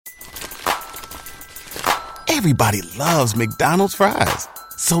Everybody loves McDonald's fries.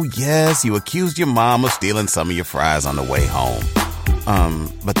 So yes, you accused your mom of stealing some of your fries on the way home.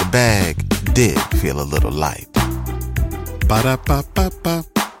 But the bag did feel a little light. Ba-da-ba-ba-ba.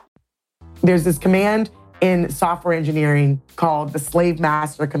 There's this command in software engineering called the slave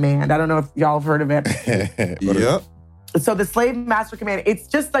master command. I don't know if y'all have heard of it. Yep. So the slave master command, it's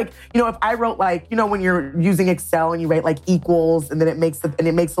just like, if I wrote like, when you're using Excel and you write like equals and then it makes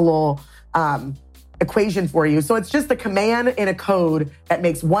a little equation for you. So it's just a command in a code that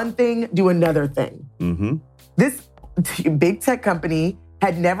makes one thing do another thing. Mm-hmm. This big tech company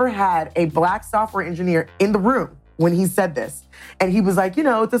had never had a Black software engineer in the room when he said this. And he was like,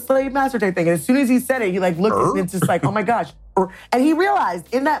 it's a slave master type thing. And as soon as he said it, he like looked and it's just like, oh my gosh. And he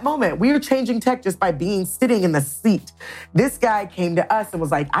realized in that moment, we were changing tech just by sitting in the seat. This guy came to us and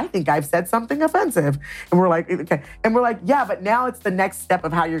was like, I think I've said something offensive. And we're like, okay. And we're like, yeah, but now it's the next step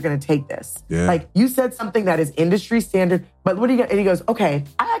of how you're going to take this. Yeah. Like you said something that is industry standard, but what do you, and he goes, okay,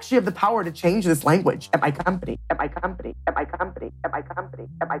 I actually have the power to change this language at my company, at my company, at my company, at my company,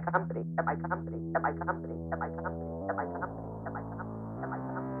 at my company, at my company, at my company, at my company, at my company, at my company.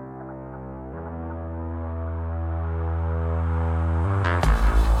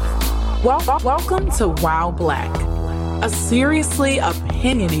 Welcome to Wow Black, a seriously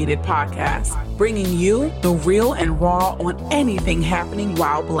opinionated podcast bringing you the real and raw on anything happening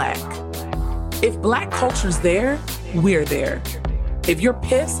while Black. If Black culture's there, we're there. If you're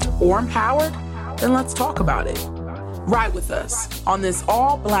pissed or empowered, then let's talk about it. Ride with us on this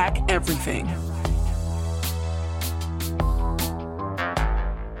all Black everything.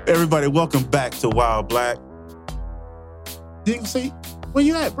 Everybody, welcome back to Wild Black. You can see where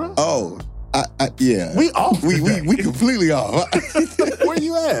you at, bro? Oh, yeah. We off. We completely off. Where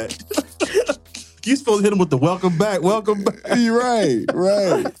you at? You supposed to hit him with the welcome back. You're right.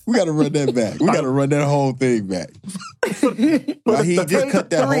 We got to run that back. We got to run that whole thing back. Well, he just cut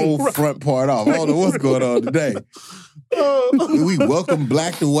that whole front part off. I don't know what's going on today. We welcome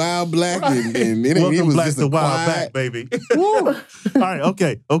Black to Wild Black, and it was Black just to a Wild quiet. Back, baby. All right,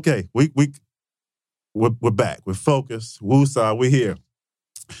 okay. We're back. We're focused. Woosah, we're here.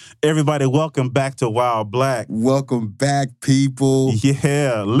 Everybody, welcome back to Wild Black. Welcome back, people.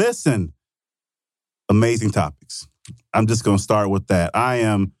 Yeah, listen. Amazing topics. I'm just going to start with that.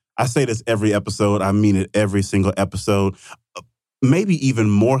 I say this every episode. I mean it every single episode. Maybe even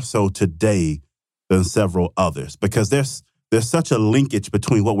more so today than several others, because there's such a linkage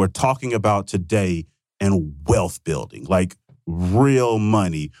between what we're talking about today and wealth building, like real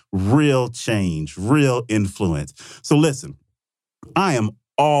money, real change, real influence. So listen, I am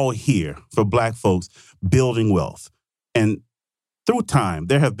all here for Black folks building wealth. And through time,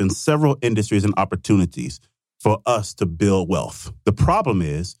 there have been several industries and opportunities for us to build wealth. The problem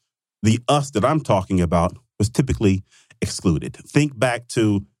is the us that I'm talking about was typically excluded. Think back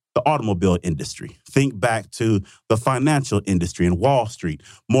to the automobile industry. Think back to the financial industry and Wall Street.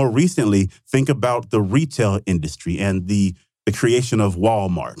 More recently, think about the retail industry and the creation of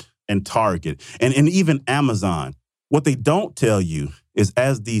Walmart and Target and even Amazon. What they don't tell you is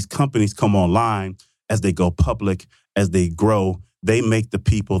as these companies come online, as they go public, as they grow, they make the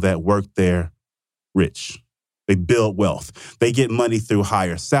people that work there rich. They build wealth. They get money through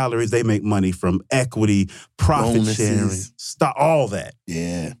higher salaries. They make money from equity, profit Bonuses. sharing, stock, all that.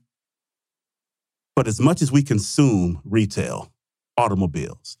 Yeah. But as much as we consume retail,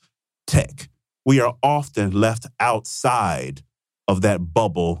 automobiles, tech, we are often left outside of that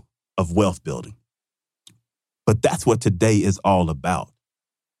bubble of wealth building. But that's what today is all about.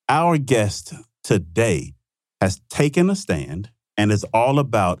 Our guest today has taken a stand and is all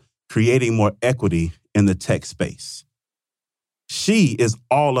about creating more equity in the tech space. She is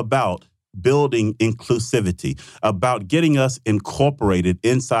all about building inclusivity, about getting us incorporated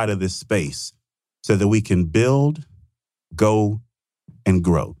inside of this space so that we can build, go, and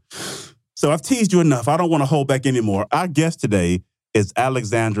grow. So I've teased you enough. I don't want to hold back anymore. Our guest today is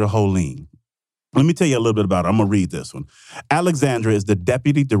Alexandra Holien. Let me tell you a little bit about her. I'm going to read this one. Alexandra is the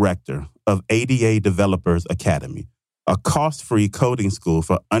Deputy Director of ADA Developers Academy, a cost-free coding school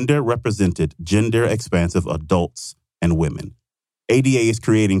for underrepresented gender-expansive adults and women. ADA is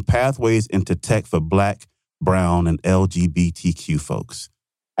creating pathways into tech for Black, Brown, and LGBTQ folks.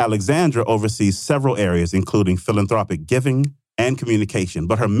 Alexandra oversees several areas, including philanthropic giving and communication.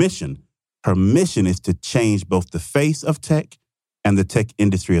 But her mission is to change both the face of tech and the tech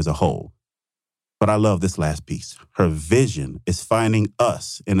industry as a whole. But I love this last piece. Her vision is finding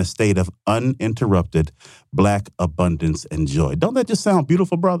us in a state of uninterrupted Black abundance and joy. Don't that just sound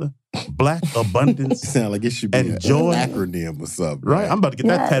beautiful, brother? Black abundance It sounds like it should be and an joy. acronym or something. Right? I'm about to get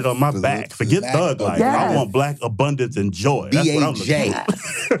that tatted on my Black back. Forget thug life. Yes. I want Black abundance and joy. That's what I'm looking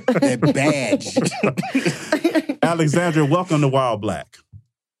for. That badge. Alexandra, welcome to Wild Black.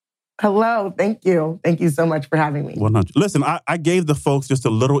 Hello. Thank you. Thank you so much for having me. 100. Listen, I gave the folks just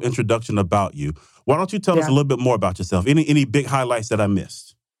a little introduction about you. Why don't you tell us a little bit more about yourself? Any big highlights that I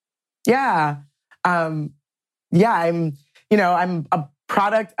missed? Yeah. I'm a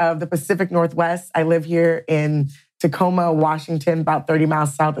product of the Pacific Northwest. I live here in Tacoma, Washington, about 30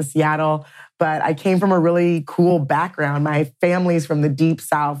 miles south of Seattle. But I came from a really cool background. My family's from the deep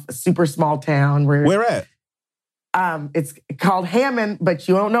South, a super small town. Where at? It's called Hammond, but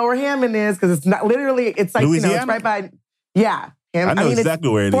you don't know where Hammond is because it's not literally, it's like, Louisiana? it's right by, Hammond. I know exactly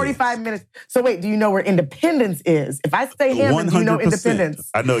where it is. 45 minutes. So wait, do you know where Independence is? If I say Hammond, do you know 100%. Independence?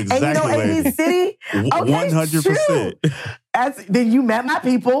 I know exactly and you know where it AD is. City? Okay, 100%. Then you met my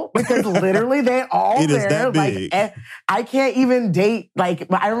people because literally they're all It is there. that big. Like, I can't even date. Like,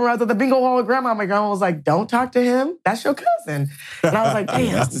 I remember I was at the bingo hall with grandma. My grandma was like, "Don't talk to him. That's your cousin." And I was like,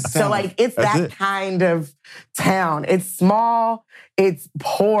 "Damn." So like, it's that kind of town. It's small. It's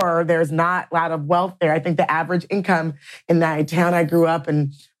poor. There's not a lot of wealth there. I think the average income in that town I grew up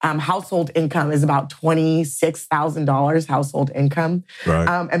in, household income is about $26,000 household income.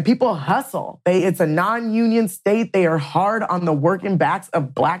 Right. And people hustle. It's a non-union state. They are hard on the working backs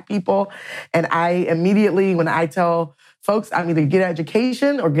of Black people. And I immediately, when I tell folks, I'm either get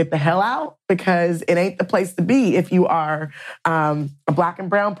education or get the hell out because it ain't the place to be if you are a Black and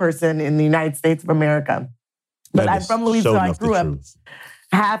brown person in the United States of America. But I'm from Louisiana. So I grew up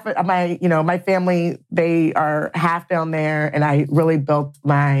half of my family, they are half down there, and I really built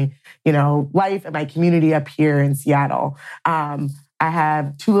my, life and my community up here in Seattle. I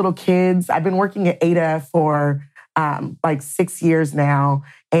have 2 little kids. I've been working at Ada for like 6 years now,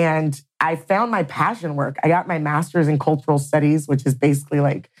 and I found my passion work. I got my master's in cultural studies, which is basically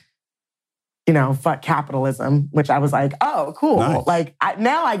like, fuck capitalism, which I was like, oh, cool. Nice. Like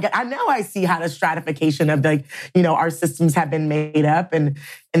now I see how the stratification of our systems have been made up. And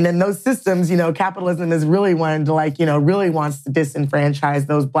then those systems, capitalism is really one to really wants to disenfranchise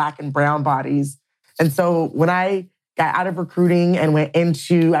those Black and brown bodies. And so when I got out of recruiting and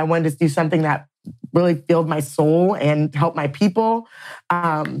I wanted to do something that really filled my soul and help my people.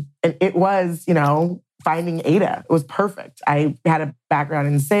 And it was, finding Ada. It was perfect. I had a background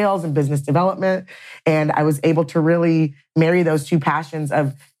in sales and business development, and I was able to really marry those 2 passions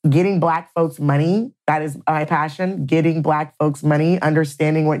of getting Black folks money. That is my passion, getting Black folks money,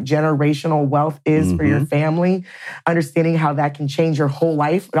 understanding what generational wealth is for your family, understanding how that can change your whole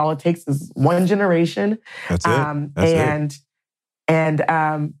life. All it takes is 1 generation. That's it.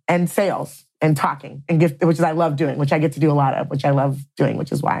 And sales and talking and gift, which is I love doing, which I get to do a lot of, which I love doing,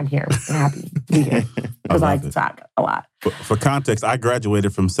 which is why I'm here and happy to be here because I like to talk a lot. For context, I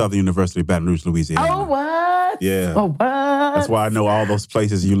graduated from Southern University, Baton Rouge, Louisiana. Oh, what? Yeah. Oh, what? That's why I know all those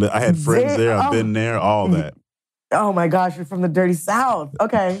places you live. I had friends there. I've been there, all that. Oh, my gosh. You're from the dirty South.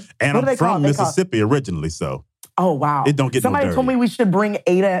 Okay. And I'm from Mississippi originally, so. Oh, wow. It don't get Somebody no dirty. told me we should bring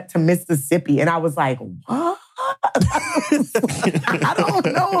Ada to Mississippi, and I was like, what? I don't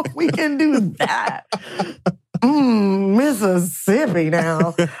know if we can do that. Mississippi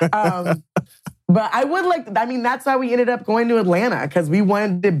now. But I would that's why we ended up going to Atlanta, because we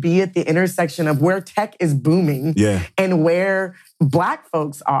wanted to be at the intersection of where tech is booming and where Black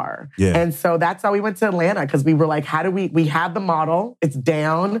folks are. Yeah. And so that's how we went to Atlanta, because we were like, how do we have the model, it's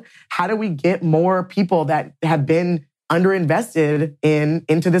down. How do we get more people that have been underinvested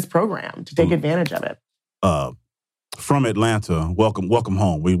into this program to take advantage of it? From Atlanta, welcome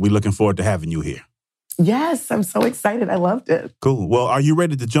home. We're looking forward to having you here. Yes, I'm so excited. I loved it. Cool. Well, are you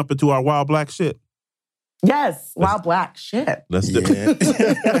ready to jump into our Wild Black shit? Yes, Wild Black shit. Let's do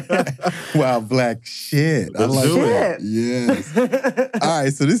it. Wild Black shit. I like it. Yes. All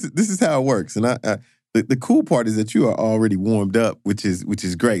right, so this is how it works. And the cool part is that you are already warmed up, which is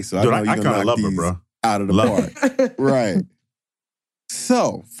great. So I know you're gonna knock these out of the park. Right.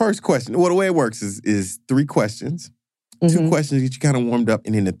 So, first question. Well, the way it works is 3 questions. 2 questions get you kind of warmed up.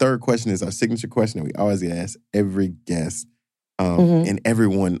 And then the third question is our signature question that we always ask every guest. And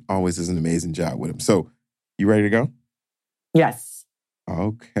everyone always does an amazing job with them. So, you ready to go? Yes.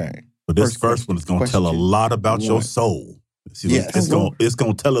 Okay. But this first one is going to tell a lot about your soul. Yes. It's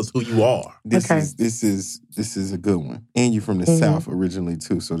going to tell us who you are. This is a good one. And you're from the South originally,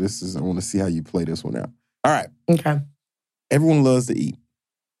 too. So, I want to see how you play this one out. All right. Okay. Everyone loves to eat.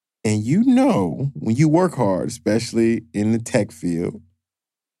 And you know, when you work hard, especially in the tech field,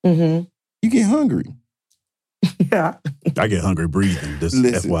 Mm-hmm. you get hungry. Yeah. I get hungry breathing. This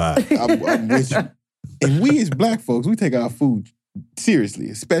Listen, FYI. I'm with you. And we as Black folks, we take our food seriously,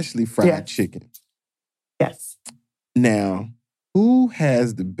 especially fried chicken. Yes. Now, who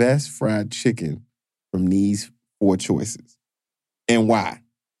has the best fried chicken from these 4 choices? And why?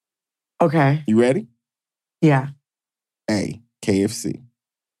 Okay. You ready? Yeah. A, KFC.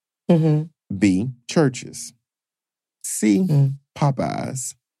 Mm-hmm. B, Church's. C,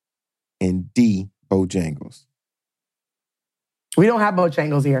 Popeyes. And D, Bojangles. We don't have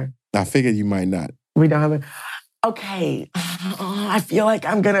Bojangles here. I figured you might not. We don't have it. Okay. I feel like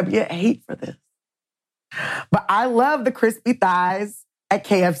I'm going to be a hate for this. But I love the crispy thighs at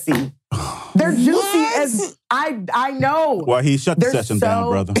KFC. They're juicy as I know. Well, he shut the session down,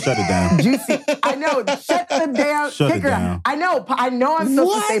 brother. Shut it down. Juicy. I know. Shut the damn Shut it kicker. down. I know I'm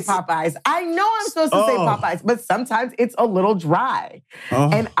supposed to say Popeyes. I know I'm supposed to say Popeyes, but sometimes it's a little dry.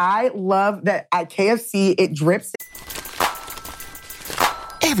 And I love that at KFC it drips.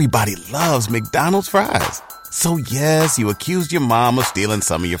 Everybody loves McDonald's fries. So yes, you accused your mom of stealing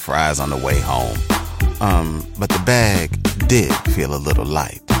some of your fries on the way home. But the bag did feel a little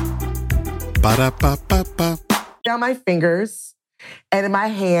light. Ba-da-ba-ba-ba. Down my fingers and in my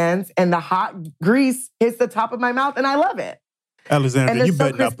hands, and the hot grease hits the top of my mouth, and I love it. Alexandra, you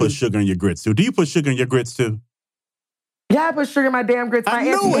better not put sugar in your grits too. Do you put sugar in your grits too? Yeah, I put sugar in my damn grits. I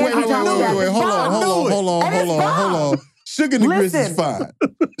knew it. Wait. Hold on. Sugar in the grits is fine.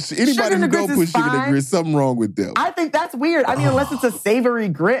 Anybody who don't put sugar in the grits, something wrong with them. I think that's weird. I mean, unless it's a savory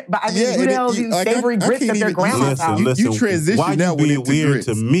grit. But I mean, who the hell is eating savory grits at their grandma's house? You transition that one into weird grits.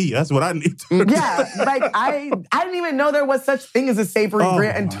 to me. That's what I need to do. Yeah, like I didn't even know there was such thing as a savory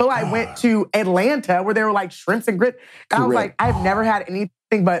grit until I went to Atlanta where there were like shrimps and grits. And I was like, I've never had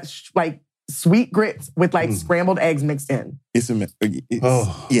anything but like sweet grits with like scrambled eggs mixed in.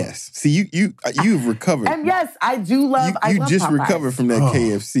 Yes. See, you've recovered. And yes, I do love. I love just Popeyes. recovered from that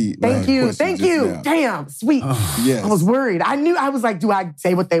KFC. Thank you. Now. Damn, sweet. Yes. I was worried. I was like, do I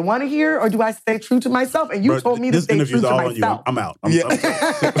say what they want to hear or do I stay true to myself? And you told me to stay true to myself. I'm out. You told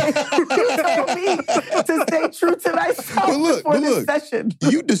me to stay true to myself before this session.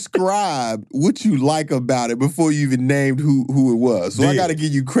 You described what you like about it before you even named who it was. So I got to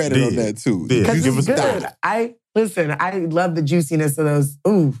give you credit on that too. Because it's good. I love the juiciness of those.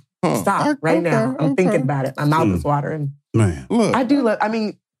 Ooh, stop right now. I'm thinking about it. My mouth is watering. Man, look. I do love,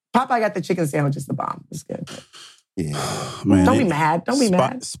 Popeye got the chicken sandwich. It's the bomb. It's good. Yeah. Man, Don't be mad. Don't be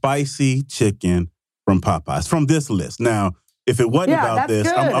mad. Spicy chicken from Popeyes. From this list. Now, if it wasn't about this,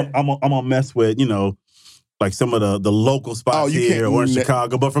 I'm going to mess with, like some of the local spots here or in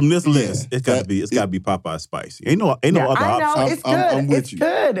Chicago. But from this list, it's got to be Popeye spicy. Ain't no other option. It's good. I'm with you.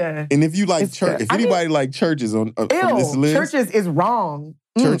 Good. And if you like church, if anybody like Church's on this list, Church's is wrong.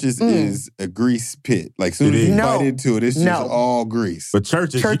 Church's is a grease pit. Like soon as you bite into it, it's just all grease. But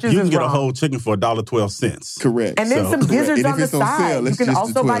Church's you can get a whole chicken for $1.12. Correct. And then some gizzards on the side. You can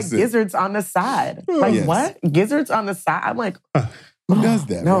also buy gizzards on the side. Like what? Gizzards on the side? I'm like, who does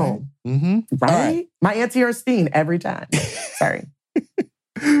that? No. Right? Mm-hmm. Right? My Auntie Ernestine every time. Sorry.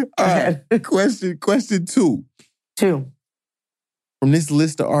 All right. Question 2. 2. From this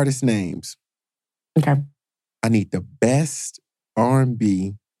list of artist names. Okay. I need the best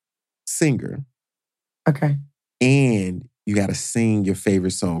R&B singer. Okay. And you got to sing your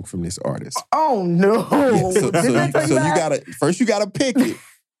favorite song from this artist. Oh, no. Yeah, so you got to pick it.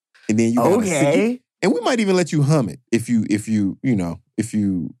 And then you got to sing it. And we might even let you hum it if you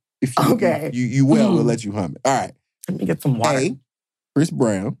will, we'll let you hum it. All right. Let me get some water. A, Chris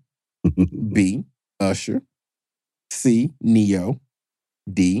Brown. B, Usher. C, Neo.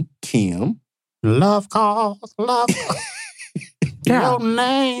 D, Kim. Love calls. Your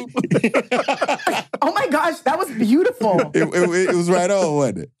name. Oh my gosh, that was beautiful. It was right on,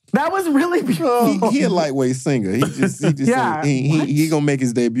 wasn't it? That was really beautiful. He a lightweight singer. He just he gonna make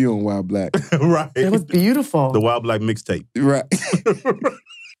his debut on Wild Black. Right. It was beautiful. The Wild Black mixtape. Right.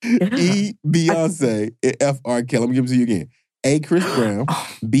 E, Beyonce, F, R, Kelly. Let me give them to you again. A, Chris Brown.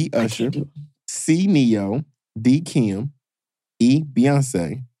 B, Usher. C, Neo. D, Kim. E,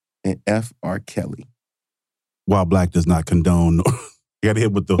 Beyonce. And F, R, Kelly. Wild Black does not condone. You got to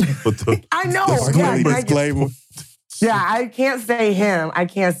hit with the. I know. Disclaimer. Yeah, I can't say him.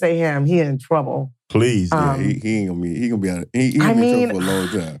 He in trouble. Please. He gonna be out. He gonna be in trouble for a long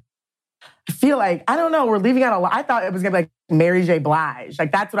time. I feel like, I don't know, we're leaving out a lot. I thought it was going to be like Mary J. Blige.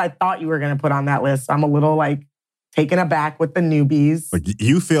 Like, that's what I thought you were going to put on that list. So I'm a little, like, taken aback with the newbies. Like,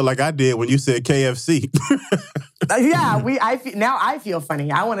 you feel like I did when you said KFC. Yeah, I feel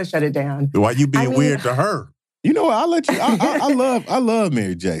funny. I want to shut it down. Why you being weird to her? You know what? I'll let you. I love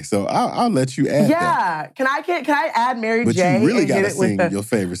Mary J. So I'll let you add that. Can I add Mary But J? you really got to sing your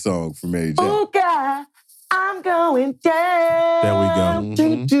favorite song from Mary J. Oh God, I'm going down. There we go.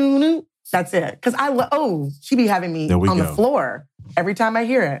 Mm-hmm. That's it. Because she be having me on the floor every time I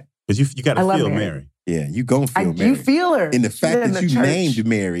hear it. Because you got to feel Mary. Yeah, you gonna feel Mary. You feel her. And the fact that you named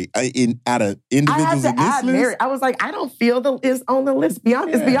Mary out of individuals in this list. Mary. I was like, I don't feel is on the list.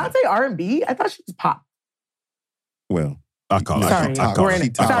 Beyonce, Is Beyonce R&B? I thought she was pop. Well, I call it. Sorry.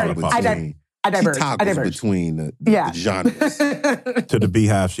 I diverge. She toggles between the genres. To the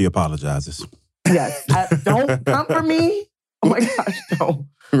Beehive, she apologizes. Yes. Don't come for me. Oh my gosh, no.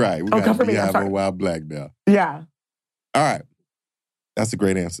 Right. We got to Beehive on Wild Black now. Yeah. All right. That's a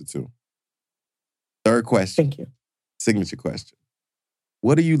great answer, too. Third question. Thank you. Signature question.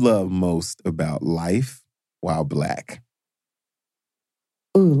 What do you love most about life while Black?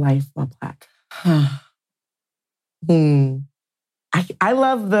 Ooh, life while Black. I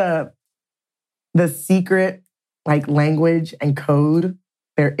love the secret language and code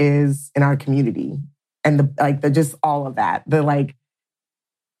there is in our community, and the just all of that.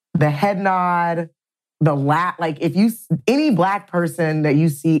 The head nod, the laugh. If any Black person that you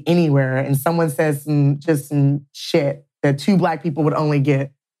see anywhere and someone says some shit that two Black people would only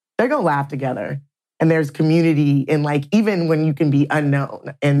get, they're gonna laugh together. And there's community in even when you can be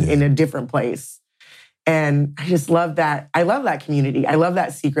unknown and in a different place. And I just love that. I love that community. I love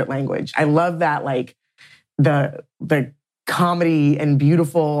that secret language. I love that the comedy and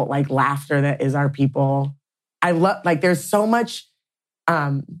beautiful laughter that is our people. I love there's so much.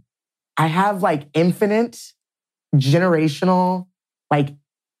 I have infinite generational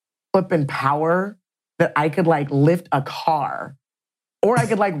flipping power that I could lift a car, or I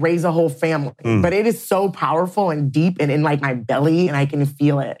could raise a whole family. But it is so powerful and deep and in my belly, and I can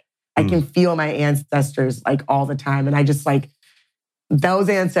feel it. I can feel my ancestors all the time. And I just those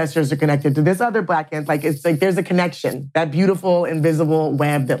ancestors are connected to this other Black ancestor. It's there's a connection, that beautiful invisible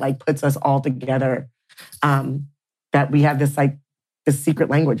web that puts us all together. That we have this this secret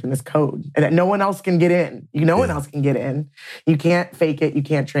language and this code and that no one else can get in. No one else can get in. You can't fake it. You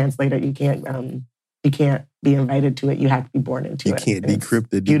can't translate it. You can't be invited to it. You have to be born into it. You can't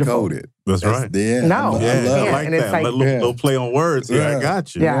decrypt it, decode it. That's right. Yeah. No. I like that. Little play on words. Yeah, I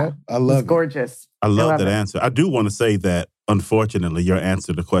got you. Yeah. I love it. It's gorgeous. I love that answer. I do want to say that, unfortunately, your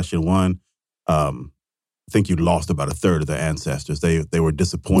answer to question one, I think you lost about a third of the ancestors. They were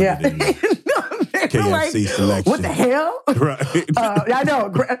disappointed in you. KFC selection. What the hell? Right. I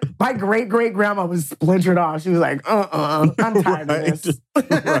know. My great-great-grandma was splintered off. She was like, I'm tired of this.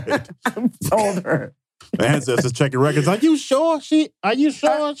 Right. I told her. The ancestors checking records. Are you sure she's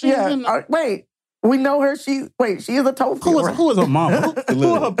in wait, we know her. She is a tofu. Who is her mama?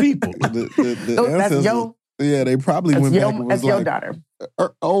 Who are her people? That's yo. Yeah, they probably went back and was that's your daughter.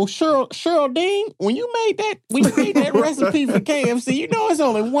 Cheryl Dean, when you made that recipe for KFC, it's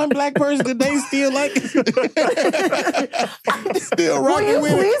only one Black person that they still still rocking Will you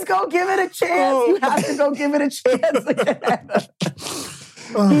with please go give it a chance? You have to go give it a chance.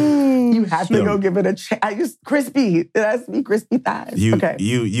 You have to go give it a chance. I just crispy. It has to be crispy thighs.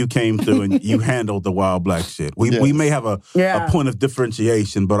 You came through and you handled the Wild Black shit. We may have a point of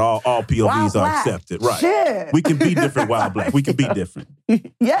differentiation, but all POVs are accepted. Right. Shit. We can be different Wild Black. We can be different.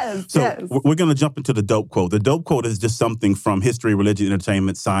 Yes. We're going to jump into the dope quote. The dope quote is just something from history, religion,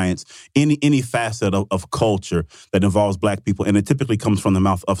 entertainment, science, any facet of culture that involves Black people, and it typically comes from the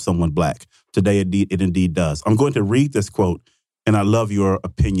mouth of someone Black. Today, it indeed does. I'm going to read this quote, and I love your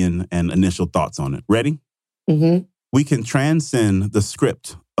opinion and initial thoughts on it. Ready? Mm-hmm. We can transcend the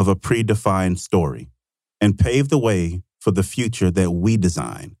script of a predefined story and pave the way for the future that we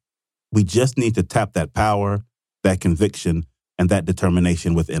design. We just need to tap that power, that conviction, and that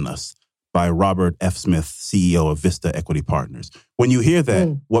determination within us. By Robert F. Smith, CEO of Vista Equity Partners. When you hear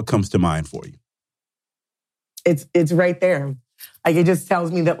that, what comes to mind for you? It's right there. It just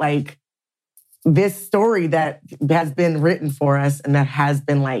tells me that this story that has been written for us and that has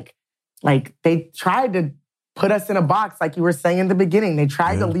been they tried to put us in a box, like you were saying in the beginning. They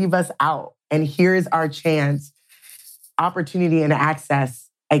tried to leave us out. And here's our chance, opportunity and access,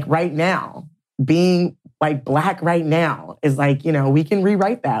 right now. Being Black right now is we can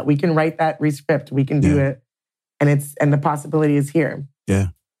rewrite that. We can write that rescript. We can do it. And the possibility is here. Yeah.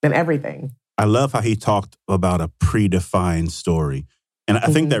 And everything. I love how he talked about a predefined story. And I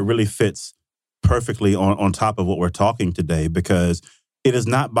think that really fits perfectly on top of what we're talking today, because it is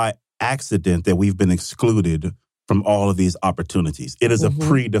not by accident that we've been excluded from all of these opportunities. It is a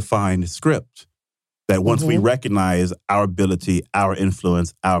predefined script That once we recognize our ability, our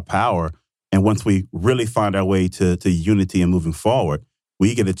influence, our power, and once we really find our way to unity and moving forward,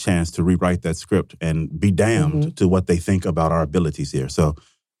 we get a chance to rewrite that script and be damned to what they think about our abilities here. So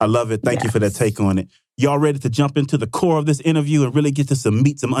I love it. Thank you for that take on it. Y'all ready to jump into the core of this interview and really get to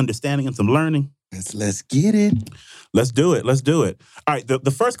meet some understanding and some learning? Let's get it. Let's do it. Let's do it. All right.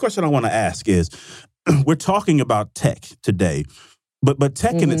 The first question I want to ask is, we're talking about tech today, but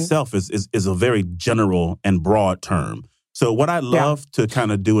tech in itself is a very general and broad term. So what I'd love to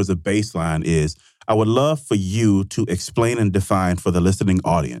kind of do as a baseline is I would love for you to explain and define for the listening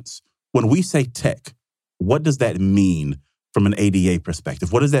audience. When we say tech, what does that mean from an ADA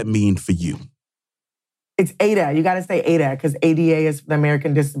perspective? What does that mean for you? It's ADA. You got to say ADA because ADA is the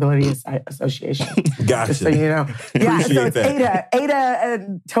American Disability Association. Gotcha. Just so you know. Yeah, so it's that.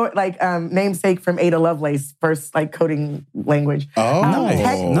 ADA, namesake from Ada Lovelace, first coding language. Oh,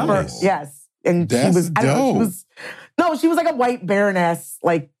 nice. Yes. And that's she was, dope. she was like a white baroness.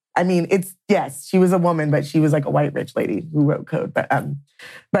 She was a woman, but she was like a white rich lady who wrote code.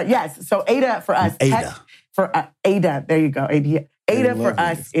 But yes, so ADA for us. ADA, there you go, ADA. ADA for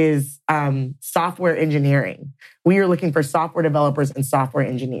us is software engineering. We are looking for software developers and software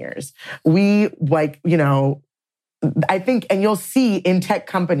engineers. We I think, and you'll see in tech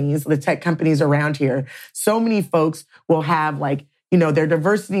companies, the tech companies around here, so many folks will have their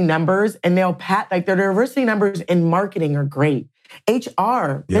diversity numbers, and they'll their diversity numbers in marketing are great.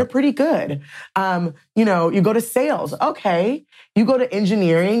 HR, they're pretty good. You go to sales, okay. You go to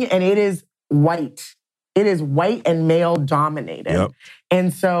engineering, and it is white. It is white and male dominated. Yep.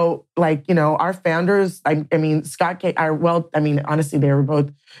 And so, our founders, Scott K, honestly, they were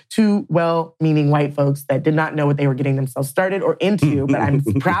both two well-meaning white folks that did not know what they were getting themselves started or into, but I'm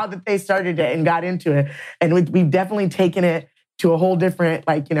proud that they started it and got into it. And we've definitely taken it to a whole different,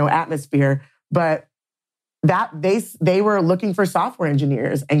 atmosphere. But that they were looking for software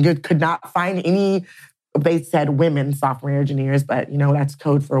engineers and could not find any. They said women software engineers, but that's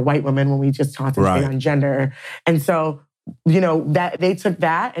code for white women when we just concentrate on gender. And so, that they took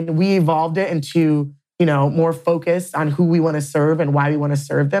that and we evolved it into, more focused on who we want to serve and why we want to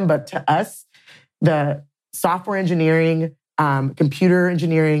serve them. But to us, the software engineering, computer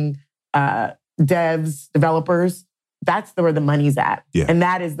engineering, devs, developers, that's where the money's at. Yeah. And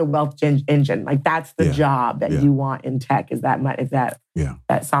that is the wealth engine. That's the job that you want in tech is that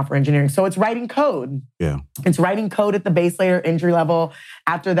software engineering. So it's writing code. Yeah. It's writing code at the base layer, entry level.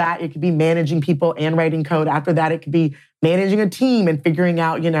 After that, it could be managing people and writing code. After that, it could be managing a team and figuring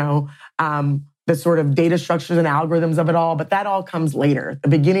out, the sort of data structures and algorithms of it all. But that all comes later. The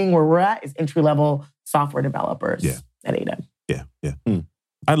beginning where we're at is entry level software developers at ADA. Yeah.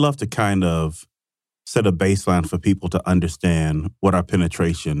 I'd love to kind of set a baseline for people to understand what our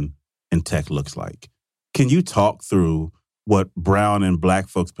penetration in tech looks like. Can you talk through what brown and black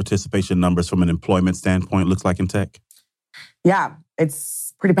folks' participation numbers from an employment standpoint looks like in tech? Yeah,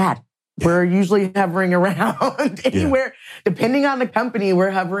 it's pretty bad. Yeah. We're usually hovering around anywhere, depending on the company,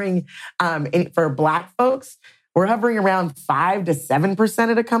 we're hovering, for black folks, we're hovering around 5 to 7%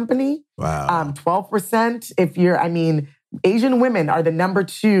 of the company. Wow. 12% if you're, Asian women are the number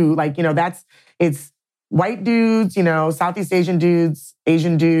 2. It's white dudes, Southeast Asian dudes,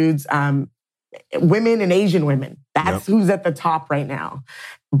 Asian dudes, women and Asian women. That's who's at the top right now.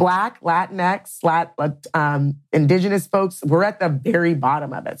 Black, Latinx, Indigenous folks, we're at the very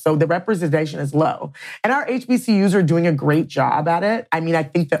bottom of it. So the representation is low. And our HBCUs are doing a great job at it. I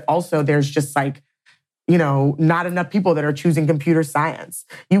think that also there's just not enough people that are choosing computer science.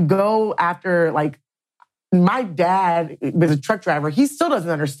 You go after my dad was a truck driver. He still doesn't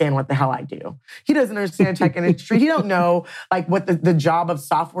understand what the hell I do. He doesn't understand tech industry. He don't know what the job of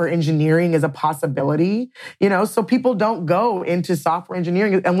software engineering is a possibility. So people don't go into software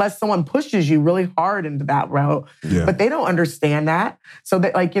engineering unless someone pushes you really hard into that route. Yeah. But they don't understand that. So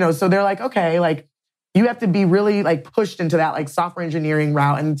they so they're okay, you have to be really pushed into that software engineering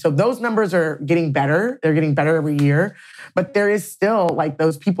route. And so those numbers are getting better. They're getting better every year. But there is still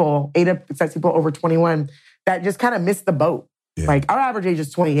those people, 8% people over 21, that just kind of missed the boat. Yeah. Our average age is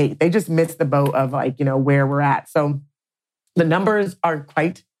 28. They just missed the boat of where we're at. So the numbers are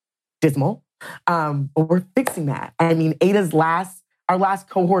quite dismal. But we're fixing that. ADA's our last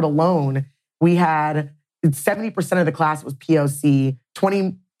cohort alone, we had 70% of the class was POC,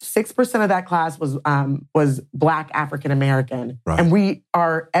 6% of that class was Black African American. Right. And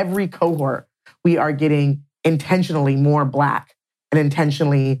every cohort, we are getting intentionally more Black and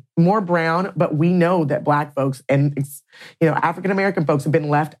intentionally more brown, but we know that Black folks and African American folks have been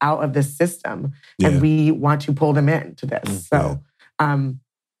left out of this system, and we want to pull them into this. So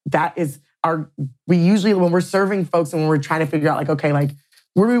that is we usually, when we're serving folks and when we're trying to figure out like, okay, like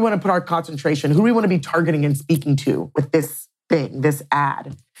where do we want to put our concentration? Who do we want to be targeting and speaking to with this thing, this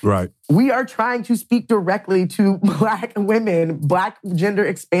ad? Right. We are trying to speak directly to Black women, Black gender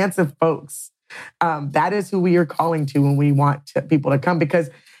expansive folks. That is who we are calling to when we want people to come. Because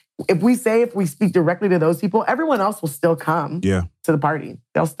if we speak directly to those people, everyone else will still come to the party.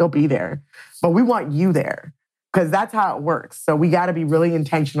 They'll still be there. But we want you there because that's how it works. So we got to be really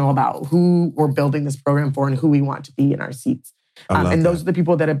intentional about who we're building this program for and who we want to be in our seats. And those are the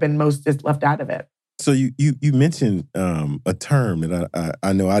people that have been most just left out of it. So you mentioned a term that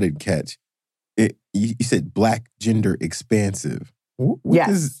I know I didn't catch. You said Black gender expansive. What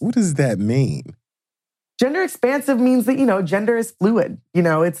does that mean? Gender expansive means that, gender is fluid.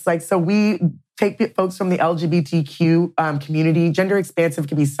 It's like, so we take folks from the LGBTQ community. Gender expansive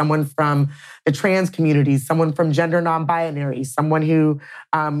can be someone from the trans community, someone from gender non-binary, someone who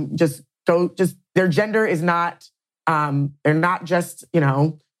their gender is not, they're not just,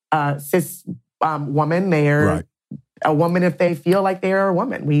 cis woman. They are a woman if they feel like they are a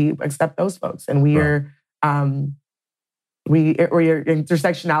woman. We accept those folks, and we are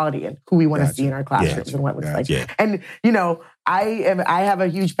intersectionality and who we want to see in our classrooms and what it looks like. Yeah. And I have a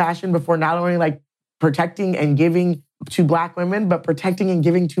huge passion before not only like protecting and giving to Black women, but protecting and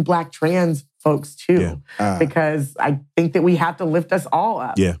giving to Black trans folks too, because I think that we have to lift us all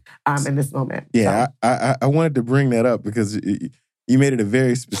up in this moment. Yeah, so. I wanted to bring that up because you made it a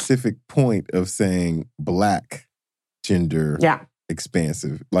very specific point of saying Black gender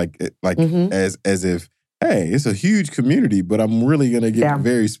expansive, like as if, hey, it's a huge community, but I'm really going to get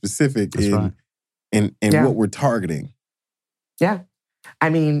very specific in what we're targeting. Yeah. I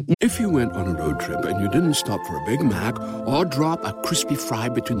mean... If you went on a road trip and you didn't stop for a Big Mac or drop a crispy fry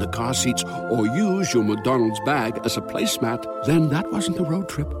between the car seats or use your McDonald's bag as a placemat, then that wasn't a road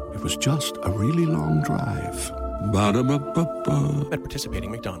trip. It was just a really long drive. Ba-da-ba-ba-ba. At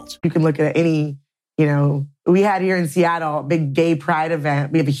participating McDonald's. You can look at any... we had here in Seattle a big gay pride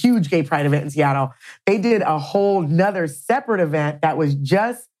event. We have a huge gay pride event in Seattle. They did a whole nother separate event that was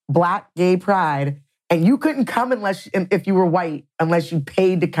just Black gay pride. And you couldn't come if you were white, unless you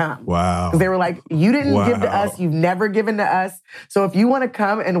paid to come. Wow. Because they were like, you didn't give to us. You've never given to us. So if you want to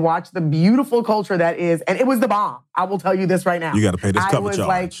come and watch the beautiful culture that is, and it was the bomb. I will tell you this right now. You got to pay this cover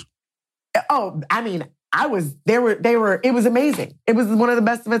charge. It was amazing. It was one of the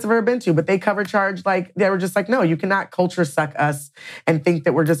best events I've ever been to, but they cover charged they were just like, no, you cannot culture suck us and think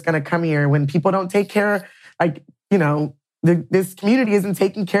that we're just going to come here when people don't take care, this community isn't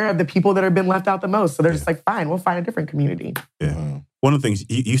taking care of the people that have been left out the most. So they're just like, fine, we'll find a different community. Yeah. One of the things,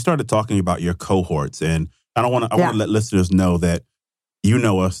 you started talking about your cohorts, and I want to let listeners know that you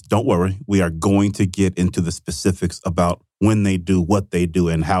know us. Don't worry. We are going to get into the specifics about when they do, what they do,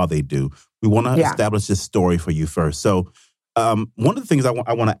 and how they do. We want to establish this story for you first. So one of the things I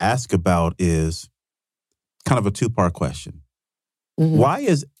want to ask about is kind of a two-part question. Mm-hmm. Why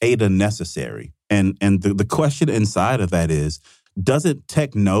is ADA necessary? And the question inside of that is, doesn't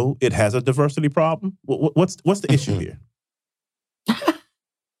tech know it has a diversity problem? What's the issue here?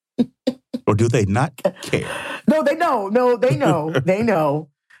 Or do they not care? No, they know. No, they know. They know.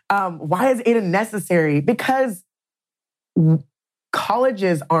 Why is ADA necessary? Because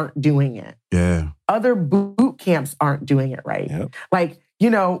colleges aren't doing it. Yeah. Other boot camps aren't doing it right. Yep.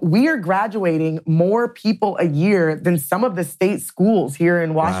 We are graduating more people a year than some of the state schools here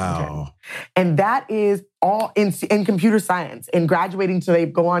in Washington. Wow. And that is all in computer science and graduating till they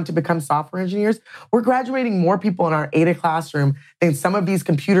go on to become software engineers. We're graduating more people in our ADA classroom than some of these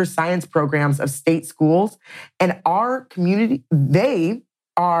computer science programs of state schools. And our community, they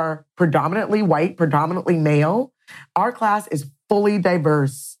are predominantly white, predominantly male. Our class is fully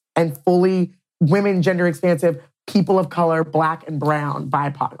diverse and fully women, gender expansive, people of color, Black and brown,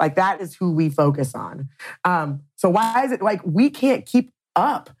 BIPOC. That is who we focus on. So why is it we can't keep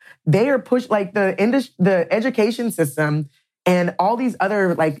up? They are pushed the education system and all these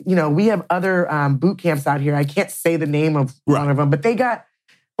other we have other boot camps out here. I can't say the name of one of them, but they got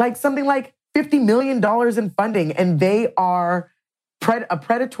something like $50 million in funding, and they are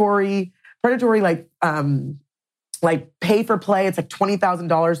predatory pay for play. It's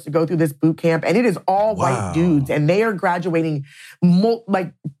 $20,000 to go through this boot camp. And it is all white dudes. And they are graduating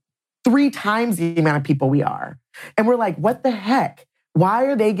 3 times the amount of people we are. And we're like, what the heck? Why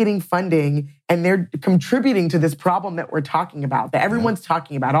are they getting funding and they're contributing to this problem that we're talking about, that everyone's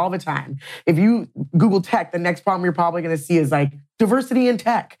talking about all the time? If you Google tech, the next problem you're probably going to see is diversity in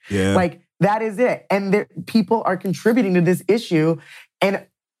tech. Yeah. That is it. And people are contributing to this issue and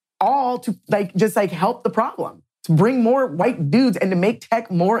all to just help the problem. to bring more white dudes and to make tech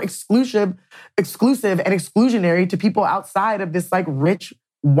more exclusive and exclusionary to people outside of this like rich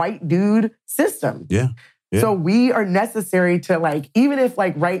white dude system. Yeah. So we are necessary to like, even if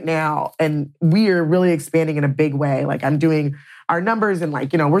like right now, and we are really expanding in a big way, like I'm doing our numbers and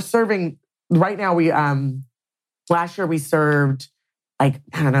like, we're serving, right now we, last year we served like,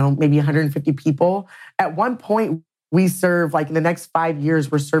 I don't know, maybe 150 people. At one point, we serve, like in the next 5 years,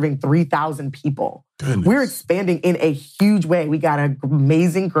 we're serving 3,000 people. Goodness. We're expanding in a huge way. We got an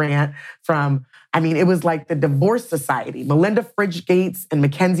amazing grant from, it was like the Divorce Society, Melinda Fridge Gates and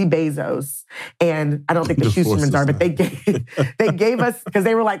Mackenzie Bezos. And I don't think the Schustermans are, but they gave us, because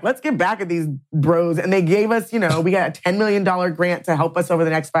they were like, let's get back at these bros. And they gave us, we got a $10 million grant to help us over the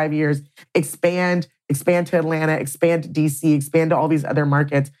next 5 years, expand to Atlanta, expand to DC, expand to all these other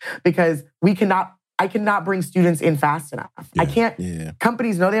markets, because I cannot bring students in fast enough. Yeah. I can't.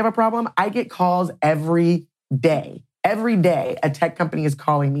 Companies know they have a problem. I get calls every day. Every day, a tech company is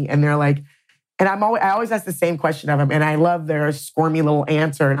calling me, and they're like, and I always ask the same question of them, and I love their squirmy little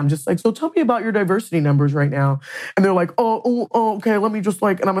answer. And I'm just like, so tell me about your diversity numbers right now. And they're like, oh, okay, let me just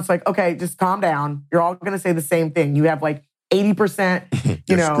like, and I'm just like, okay, just calm down. You're all gonna say the same thing. You have like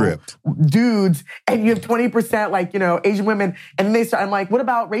 80%, script. Dudes, and you have 20% like, Asian women. And then they start, I'm like, what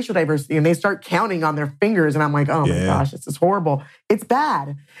about racial diversity? And they start counting on their fingers. And I'm like, oh my gosh, this is horrible. It's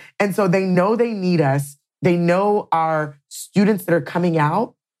bad. And so they know they need us. They know our students that are coming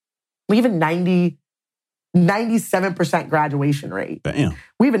out. We have a 97% graduation rate. Damn.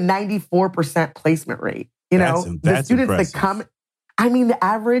 We have a 94% placement rate. That's the students impressive. that come,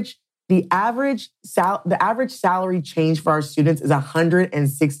 the average salary change for our students is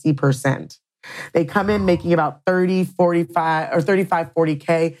 160%. They come in making about 30, 45, or 35,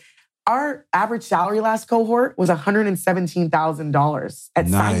 40K. Our average salary last cohort was $117,000 at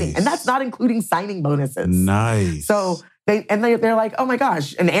signing. And that's not including signing bonuses. Nice. So they're like, oh my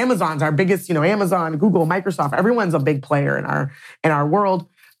gosh. And Amazon's our biggest, Amazon, Google, Microsoft, everyone's a big player in our world.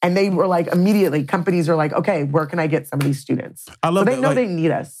 And they were like, immediately, companies are like, okay, where can I get some of these students? I love so they that. know Like, they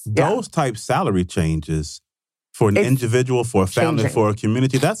need us. Those type salary changes for an individual, for a family, changing. for a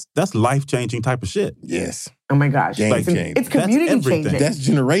community, that's life-changing type of shit. Yes. Oh my gosh. Game changer. It's community changing. That's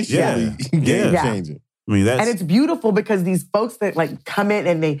generationally game changing. And it's beautiful because these folks that like come in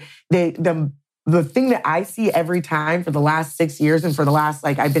and the thing that I see every time for the last 6 years and for the last,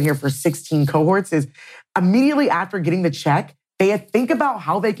 like I've been here for 16 cohorts, is immediately after getting the check, they think about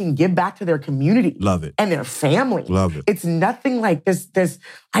how they can give back to their community. Love it. And their family. Love it. It's nothing like this,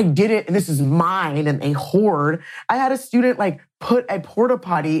 I did it and this is mine, and they hoard. I had a student like put a porta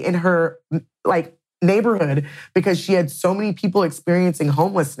potty in her like neighborhood because she had so many people experiencing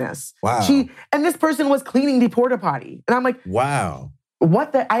homelessness. Wow. And this person was cleaning the porta potty. And I'm like, wow.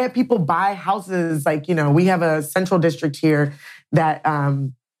 I have people buy houses, like, we have a central district here that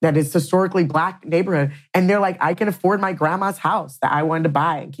is historically Black neighborhood. And they're like, I can afford my grandma's house that I wanted to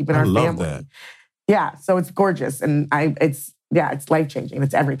buy and keep in our family. I love that. Yeah, so it's gorgeous. And it's life-changing.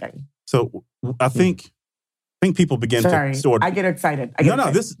 It's everything. So I think people begin to sort of... I get excited.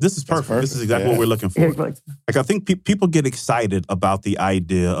 This is perfect. This is exactly what we're looking for. Like, I think people get excited about the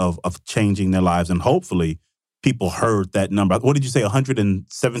idea of changing their lives, and hopefully people heard that number. What did you say?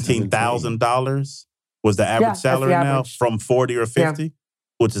 $117,000 was the average salary now from 40 or 50? Yeah.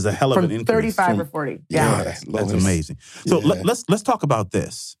 Which is a hell of an increase. 35 or 40. Yeah, that's amazing. So let's talk about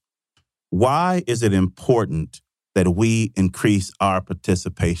this. Why is it important that we increase our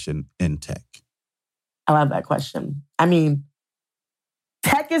participation in tech? I love that question.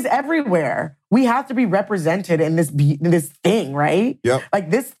 Tech is everywhere. We have to be represented in this thing, right? Yep.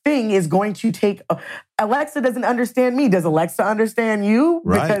 Like this thing is going to take... Alexa doesn't understand me. Does Alexa understand you?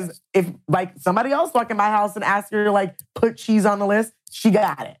 Right. Because if like somebody else walk in my house and ask her to like put cheese on the list, she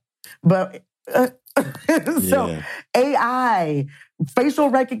got it. But so AI, facial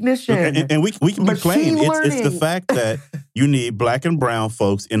recognition, and we can be plain. It's the fact that you need Black and brown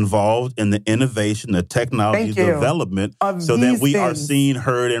folks involved in the innovation, the technology development, so that we are seen,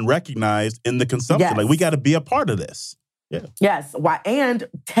 heard, and recognized in the consumption. Yes. Like we got to be a part of this. Yeah. Yes. Why? And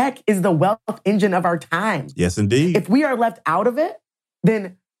tech is the wealth engine of our time. Yes, indeed. If we are left out of it,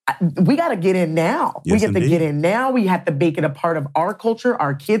 then we got to get in now. Yes, we get to get in now. We have to make it a part of our culture,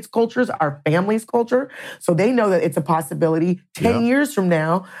 our kids' cultures, our family's culture. So they know that it's a possibility. 10 years from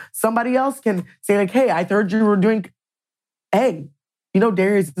now, somebody else can say like, hey, I heard you were doing, hey,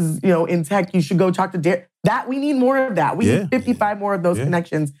 Darius is, in tech. You should go talk to Darius. That we need more of that. We need 55 more of those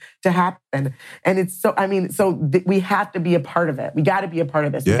connections to happen. And it's so, we have to be a part of it. We got to be a part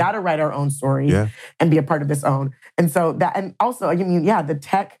of this. We got to write our own story and be a part of this own. And so that, and also, the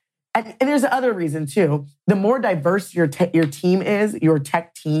tech And there's another reason too. The more diverse your team is, your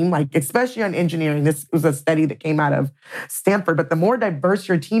tech team, like especially on engineering, this was a study that came out of Stanford, but the more diverse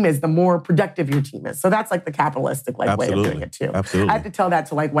your team is, the more productive your team is. So that's like the capitalistic way of doing it too. Absolutely. I have to tell that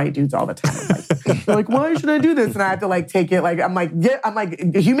to like white dudes all the time. They're like, why should I do this? And I have to like take it like, I'm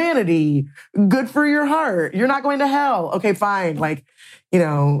like, humanity, good for your heart. You're not going to hell. Okay, fine. Like,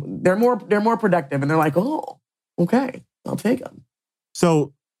 they're more productive. And they're like, oh, okay, I'll take them.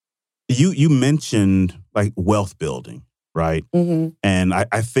 So you mentioned like wealth building, right? Mm-hmm. And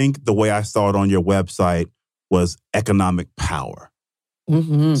I think the way I saw it on your website was economic power.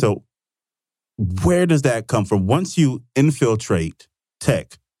 Mm-hmm. So where does that come from? Once you infiltrate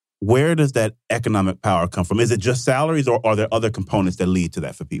tech, where does that economic power come from? Is it just salaries, or are there other components that lead to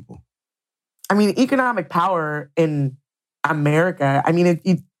that for people? I mean, economic power in America, I mean,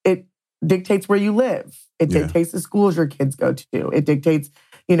 it dictates where you live. It dictates the schools your kids go to. It dictates,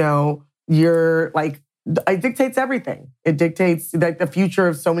 it dictates everything. It dictates like the future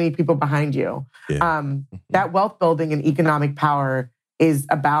of so many people behind you. Yeah. That wealth building and economic power is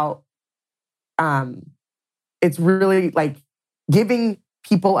about, it's really like giving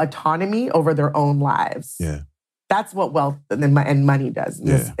people autonomy over their own lives. Yeah. That's what wealth and money does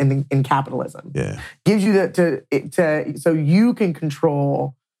in capitalism. Yeah. Gives you so you can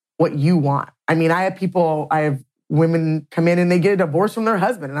control what you want. I mean, I have women come in and they get a divorce from their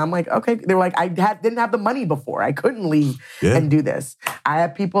husband. And I'm like, okay. They're like, didn't have the money before. I couldn't leave and do this. I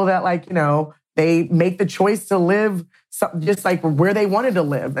have people that they make the choice to live just like where they wanted to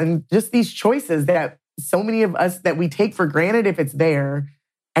live. And just these choices that so many of us that we take for granted if it's there.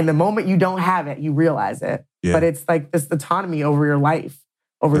 And the moment you don't have it, you realize it. Yeah. But it's like this autonomy over your life,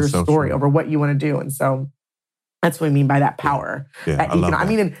 over your story, over what you want to do. And so that's what I mean by that power. Yeah, I love that. I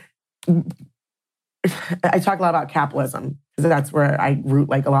mean, I talk a lot about capitalism because that's where I root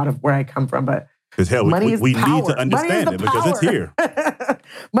like a lot of where I come from. But because hell, we need to understand it because it's here.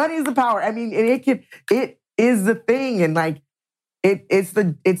 Money is the power. I mean, it is the thing, and like it's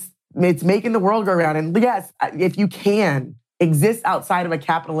making the world go around. And yes, if you can exist outside of a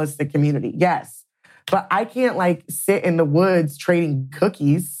capitalistic community, yes, but I can't like sit in the woods trading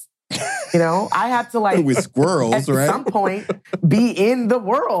cookies. I have to like with squirrels, at right? some point be in the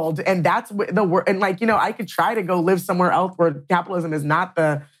world, and that's the world. And like I could try to go live somewhere else where capitalism is not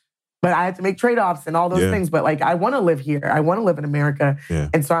but I have to make trade-offs and all those things. But like I want to live here. I want to live in America,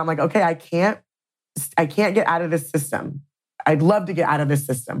 and so I'm like, okay, I can't get out of this system. I'd love to get out of this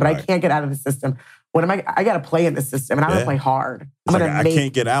system, but I can't get out of the system. What am I got to play in the system, and I'm going to play hard. I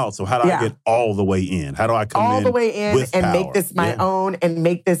can't get out, so how do I get all the way in? How do I come all the way in with and power? Make this my own and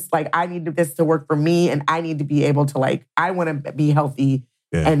make this like I need this to work for me, and I need to be able to like I want to be healthy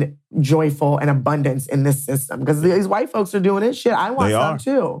and joyful and abundance in this system because these white folks are doing it. Shit, I want some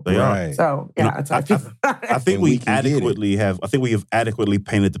too. They are. So yeah, I think we adequately have. I think we have adequately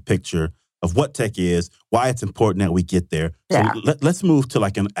painted the picture of what tech is, why it's important that we get there. So let's move to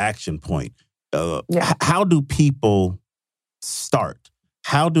like an action point. How do people start?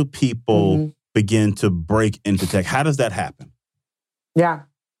 How do people begin to break into tech? How does that happen? Yeah.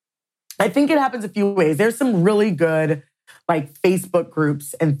 I think it happens a few ways. There's some really good like Facebook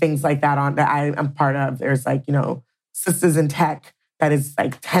groups and things like that that I'm part of. There's like, Sisters in Tech that is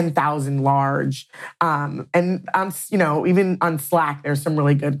like 10,000 large. And even on Slack, there's some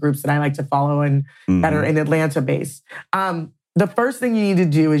really good groups that I like to follow and that are in Atlanta based. The first thing you need to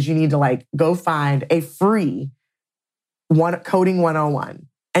do is you need to like go find a free coding 101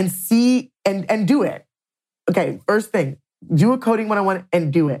 and see and do it. Okay, first thing, do a coding 101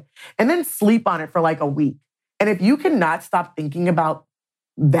 and do it. And then sleep on it for like a week. And if you cannot stop thinking about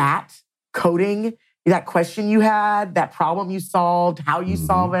that coding, that question you had, that problem you solved, how you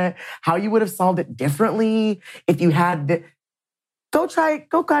solve it, how you would have solved it differently if you had go try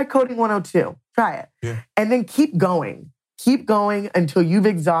coding 102. Try it. Yeah. And then keep going. Keep going until you've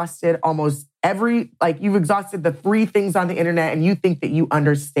exhausted you've exhausted the 3 things on the internet and you think that you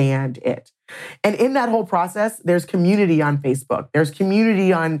understand it. And in that whole process, there's community on Facebook. There's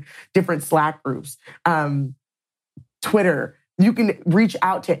community on different Slack groups, Twitter. You can reach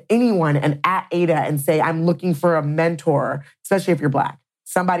out to anyone and at Ada and say, I'm looking for a mentor, especially if you're Black.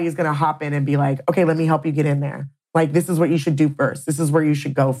 Somebody is going to hop in and be like, okay, let me help you get in there. Like, this is what you should do first. This is where you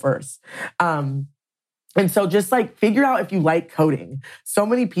should go first. And so just like figure out if you like coding. So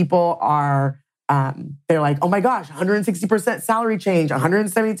many people are, they're like, oh my gosh, 160% salary change,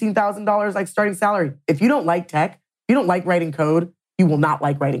 $117,000 like starting salary. If you don't like tech, if you don't like writing code, you will not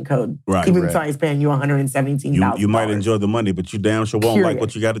like writing code. Right, even if somebody's paying you $117,000. You might enjoy the money, but you damn sure won't like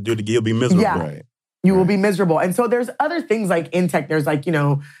what you got to do to be miserable. Yeah. Right. You will be miserable. And so there's other things like in tech. There's like,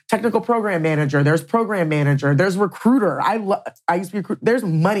 technical program manager. There's program manager. There's recruiter. I used to be recruit. There's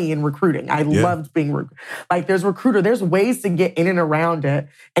money in recruiting. I loved being like there's recruiter. There's ways to get in and around it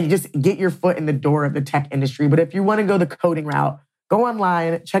and just get your foot in the door of the tech industry. But if you want to go the coding route, go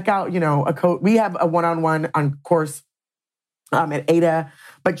online, check out, a code. We have a one-on-one course at Ada.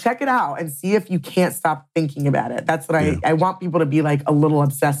 But check it out and see if you can't stop thinking about it. That's what I want people to be like a little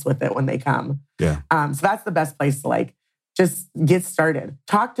obsessed with it when they come. Yeah. So that's the best place to like just get started.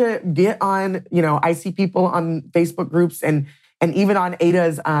 Get on, I see people on Facebook groups and even on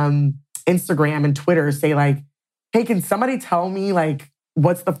Ada's Instagram and Twitter say like, hey, can somebody tell me like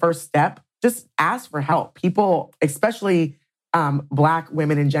what's the first step? Just ask for help. People, especially Black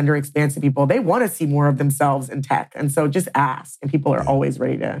women and gender expansive people, they want to see more of themselves in tech. And so just ask. And people are always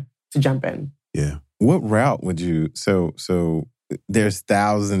ready to jump in. Yeah. What route would you, so there's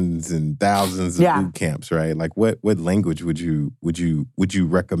thousands and thousands of boot camps, right? Like what language would you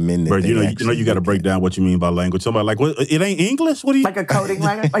recommend? Bro, you got to break down what you mean by language. Somebody like, what? It ain't English? What do you? Like a coding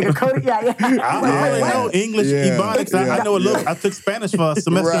language? Like a coding, yeah. I only know English, Ebonics. I know a little. I took Spanish for a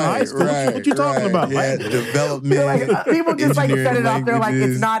semester in high school. What you talking about? Yeah, development. People just like set it off there like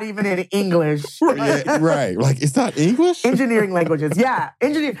it's not even in English. Right. Like it's not English? Engineering languages. Yeah.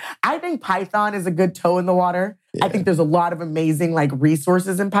 I think Python is a good toe in the water. Yeah. I think there's a lot of amazing like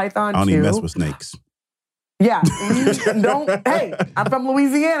resources in Python too. I don't even mess with snakes. Yeah. Hey, I'm from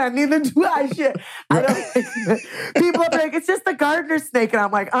Louisiana. Neither do I. Shit. I don't. People are like, it's just the gardener snake. And I'm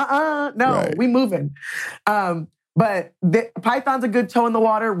like, no, we moving. But Python's a good toe in the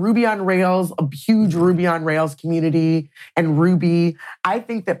water. Ruby on Rails, a huge Ruby on Rails community. And Ruby. I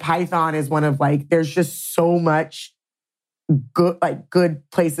think that Python is one of like, there's just so much good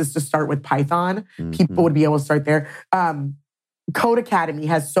places to start with Python. Mm-hmm. People would be able to start there. Code Academy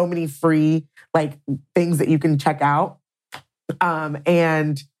has so many free like things that you can check out.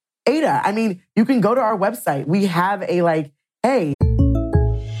 And Ada, I mean, you can go to our website. We have a like, hey.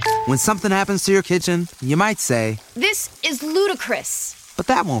 When something happens to your kitchen, you might say, "This is ludicrous." But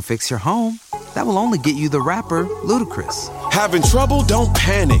that won't fix your home. That will only get you the rapper, Ludacris. Having trouble? Don't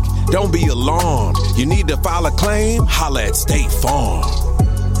panic. Don't be alarmed. You need to file a claim? Holla at State Farm.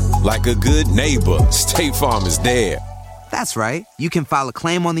 Like a good neighbor, State Farm is there. That's right. You can file a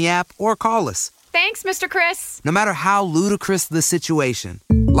claim on the app or call us. Thanks, Mr. Chris. No matter how ludicrous the situation,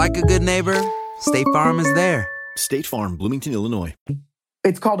 like a good neighbor, State Farm is there. State Farm, Bloomington, Illinois.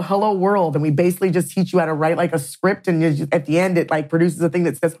 It's called Hello World, and we basically just teach you how to write like a script, and at the end it like produces a thing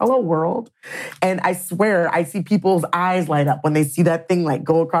that says Hello World. And I swear I see people's eyes light up when they see that thing like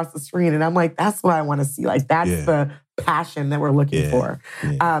go across the screen, and I'm like, that's what I want to see. Like that's the passion that we're looking for.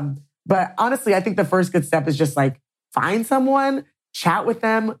 Yeah. But honestly, I think the first good step is just like find someone, chat with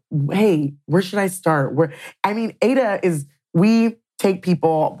them. Hey, where should I start? Ada is we take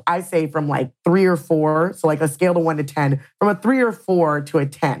people, I say from like 3 or 4, so like a scale to 1 to 10, from a 3 or 4 to a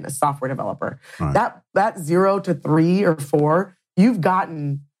 10, a software developer. Right. That 0 to 3 or 4,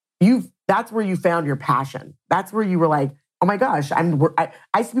 that's where you found your passion. That's where you were like, oh my gosh,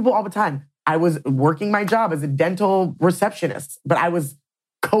 I see people all the time. I was working my job as a dental receptionist, but I was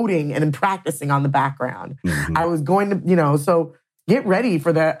coding and practicing on the background. Mm-hmm. I was going to, so get ready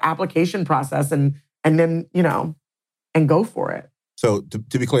for the application process and then, and go for it. So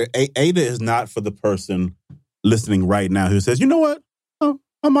to be clear, Ada is not for the person listening right now who says, you know what? Oh,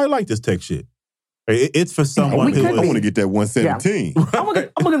 I might like this tech shit. It's for someone who... I want to get that 117. Yeah. I'm looking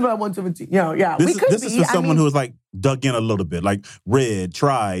for that 117. Yeah. This is for someone who is like dug in a little bit, like read,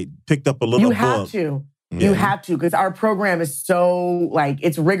 tried, picked up a little book. You have to. Yeah. You have to, because our program is so, like,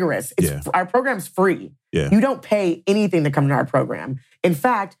 it's rigorous. Our program's free. Yeah. You don't pay anything to come to our program. In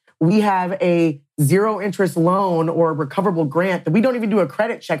fact, we have a 0 interest loan or recoverable grant that we don't even do a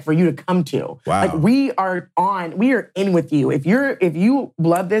credit check for you to come to. Wow. Like we are in with you. If you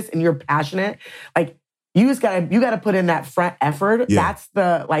love this and you're passionate, like you gotta put in that front effort. Yeah.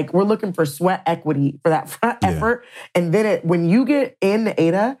 That's we're looking for sweat equity for that front effort. And then when you get in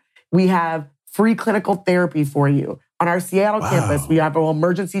Ada, we have free clinical therapy for you. On our Seattle campus, we have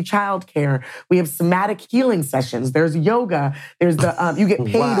emergency child care. We have somatic healing sessions. There's yoga. There's you get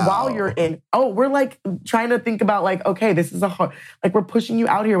paid while you're in. Oh, we're like trying to think about like, okay, this is we're pushing you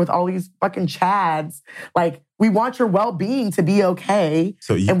out here with all these fucking chads. Like we want your well-being to be okay.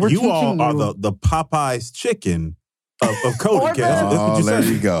 So you all are the Popeye's chicken of coding. That's what you there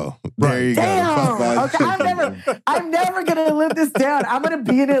said. you go. There you Damn. go. Okay, I'm never gonna live this down. I'm gonna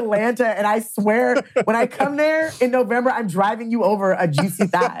be in Atlanta, and I swear, when I come there in November, I'm driving you over a juicy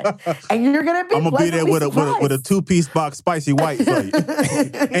thigh, and you're gonna be. I'm gonna be there with a 2-piece box spicy white plate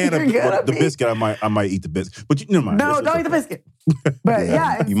and the biscuit. I might eat the biscuit, but never mind. No, don't eat the biscuit. But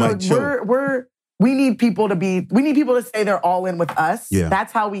yeah, and so we need people to say they're all in with us. Yeah.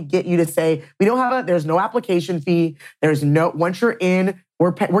 That's how we get you to say, there's no application fee. Once you're in,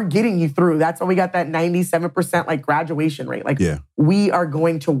 we're getting you through. That's why we got that 97% like graduation rate. Like we are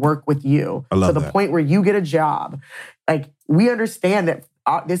going to work with you to the point where you get a job. Like we understand that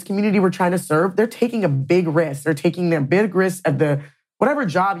this community we're trying to serve, they're taking a big risk. They're taking a big risk of whatever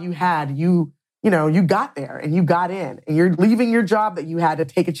job you had, you got there and you got in and you're leaving your job that you had to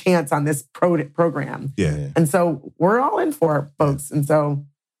take a chance on this program. Yeah. And so we're all in for it, folks. And so,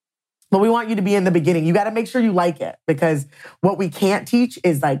 but we want you to be in the beginning. You got to make sure you like it, because what we can't teach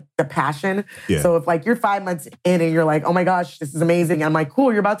is like the passion. Yeah. So if like you're 5 months in and you're like, oh my gosh, this is amazing. I'm like,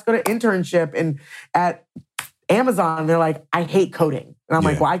 cool, you're about to go to internship and at Amazon, they're like, I hate coding. And I'm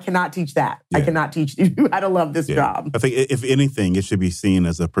like, well, I cannot teach that. I cannot teach you how to love this job. I think if anything, it should be seen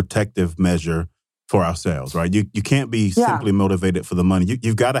as a protective measure for ourselves, right? You can't be simply motivated for the money.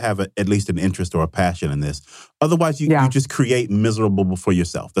 You've got to have at least an interest or a passion in this. Otherwise, you just create miserable for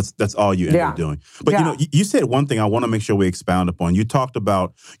yourself. That's all you end up doing. But you said one thing I want to make sure we expound upon. You talked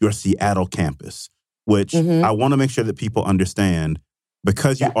about your Seattle campus, which I want to make sure that people understand.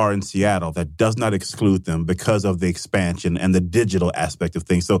 Because you are in Seattle, that does not exclude them because of the expansion and the digital aspect of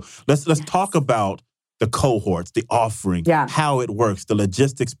things. So let's talk about the cohorts, the offering, how it works, the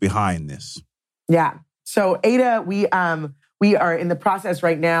logistics behind this. Yeah. So Ada, we are in the process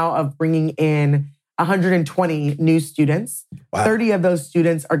right now of bringing in 120 new students. Wow. 30 of those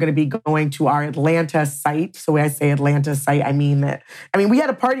students are going to be going to our Atlanta site. So when I say Atlanta site, I mean, we had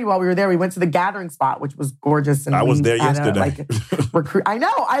a party while we were there. We went to the gathering spot, which was gorgeous. And I was there yesterday. I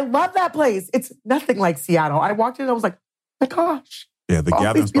know. I love that place. It's nothing like Seattle. I walked in and I was like, oh my gosh. Yeah, the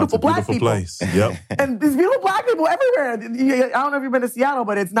gathering spot's a beautiful place. Yep. And these beautiful black people everywhere. I don't know if you've been to Seattle,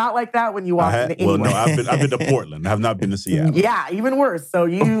 but it's not like that when you walk into anywhere. Well, no, I've been to Portland. I have not been to Seattle. Yeah, even worse. So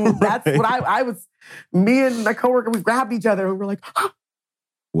that's what I was, me and a coworker, we grabbed each other and we're like,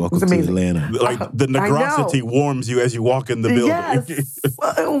 welcome to Atlanta. Like the negrosity warms you as you walk in the building. Yes, it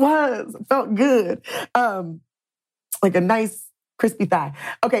was. It felt good. Like a nice, crispy thigh.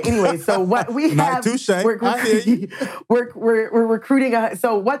 Okay, anyway, so what we have, we're recruiting.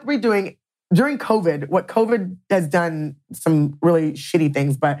 So what we're doing during COVID, what COVID has done some really shitty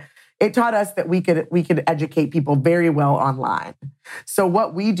things, but it taught us that we could educate people very well online. So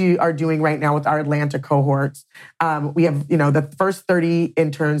what we are doing right now with our Atlanta cohorts, we have, the first 30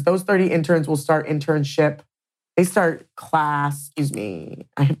 interns. Those 30 interns will start internship. They start class, excuse me,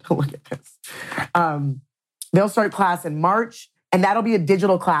 I have to look at this. They'll start class in March. And that'll be a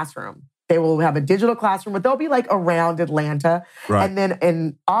digital classroom. They will have a digital classroom, but they'll be like around Atlanta. Right. And then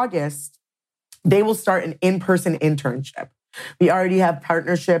in August, they will start an in-person internship. We already have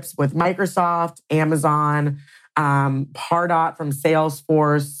partnerships with Microsoft, Amazon, Pardot from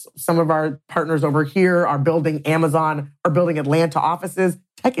Salesforce. Some of our partners over here are building Atlanta offices.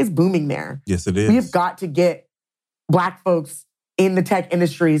 Tech is booming there. Yes, it is. We have got to get Black folks in the tech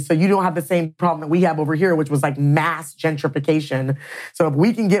industry, so you don't have the same problem that we have over here, which was like mass gentrification. So if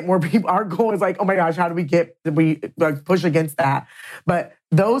we can get more people, our goal is like, oh my gosh, how do we push against that? But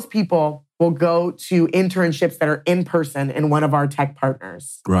those people will go to internships that are in person in one of our tech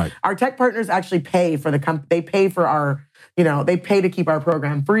partners. Right. Our tech partners actually pay for they pay for our, they pay to keep our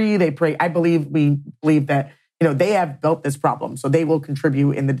program free. We believe that, they have built this problem, so they will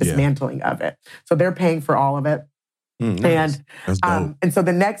contribute in the dismantling of it. So they're paying for all of it. Nice. And so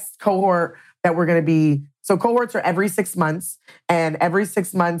the next cohort that we're going to be, so cohorts are every 6 months, and every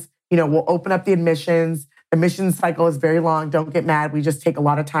 6 months, we'll open up the admissions. The admission cycle is very long. Don't get mad. We just take a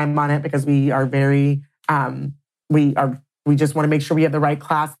lot of time on it because we are very, we just want to make sure we have the right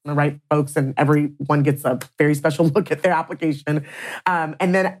class and the right folks, and everyone gets a very special look at their application.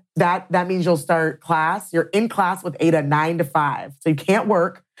 And then that means you'll start class. You're in class with Ada 9 to 5. So you can't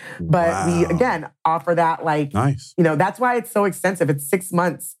work. But we, again, offer that nice. That's why it's so extensive. It's 6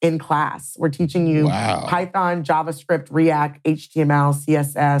 months in class. We're teaching you Python, JavaScript, React, HTML,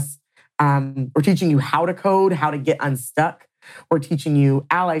 CSS. We're teaching you how to code, how to get unstuck. We're teaching you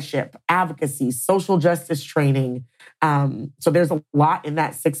allyship, advocacy, social justice training. So there's a lot in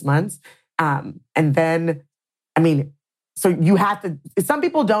that 6 months. And then, so you have to, some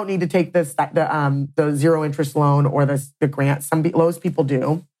people don't need to take the zero interest loan or the grant. Those people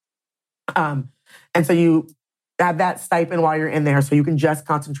do. And so have that stipend while you're in there so you can just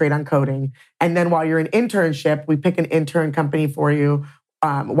concentrate on coding. And then while you're in internship, we pick an intern company for you.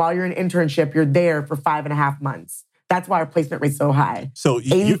 While you're in internship, you're there for 5.5 months. That's why our placement rate's so high. So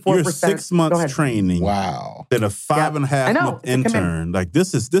you're 6 months training. Wow. Then a 5.5 month intern. Like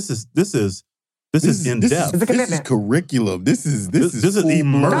this is in depth. This is curriculum. This is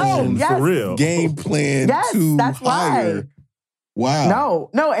immersion for real. Game plan to hire. Wow.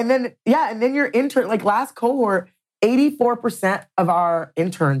 No. And then your intern, like last cohort, 84% of our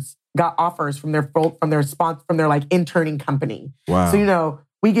interns got offers from their like interning company. Wow. So,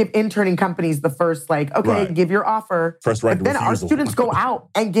 we give interning companies the first, give your offer. First right but then our students go out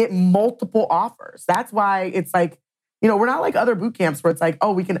and get multiple offers. That's why it's like, we're not like other boot camps where it's like,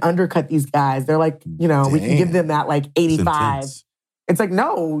 oh, we can undercut these guys. They're like, we can give them that like 85. It's like,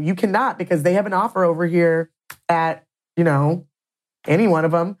 no, you cannot, because they have an offer over here at, any one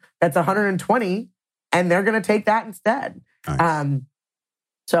of them that's 120, and they're going to take that instead. Nice. And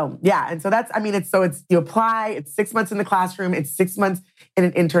so that's, it's you apply, it's 6 months in the classroom, it's 6 months in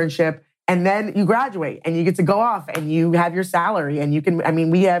an internship, and then you graduate and you get to go off and you have your salary, and you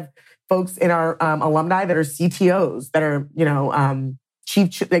can, we have folks in our alumni that are CTOs, that are,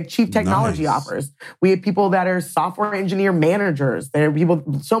 chief technology offers. We have people that are software engineer managers. There are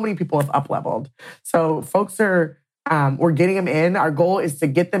people, so many people have up-leveled. So folks are, we're getting them in. Our goal is to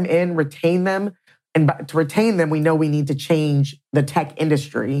get them in, retain them. And to retain them, we know we need to change the tech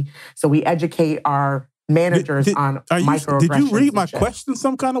industry. So we educate our managers on microaggressions. Did you read my question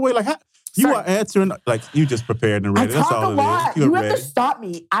some kind of way? Like, you are answering, like, you just prepared and ready. I talk a lot. You have to stop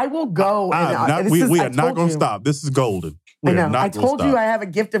me. I will go. We are not going to stop. This is golden. I know. I told you I have a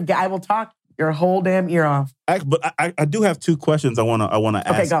gift of I will talk your whole damn ear off. But I do have 2 questions I want to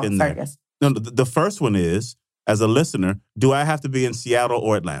ask in there. Yes. No, the first one is, as a listener, do I have to be in Seattle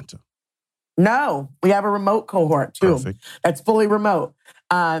or Atlanta? No, we have a remote cohort too. Perfect. That's fully remote.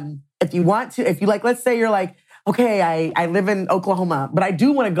 If you want to, let's say you're like, okay, I live in Oklahoma, but I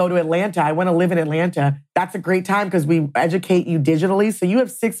do want to go to Atlanta. I want to live in Atlanta. That's a great time because we educate you digitally. So you have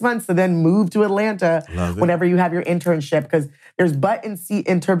 6 months to then move to Atlanta whenever you have your internship, because there's but-in-seat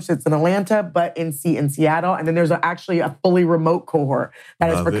internships in Atlanta, but-in-seat in Seattle. And then there's actually a fully remote cohort that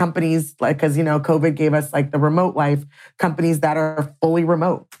is for companies, like, because, COVID gave us like the remote life, companies that are fully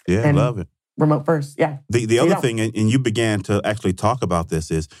remote. Yeah, love it. Remote first, yeah. The other thing, and you began to actually talk about this,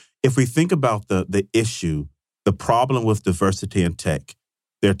 is if we think about the issue, the problem with diversity in tech,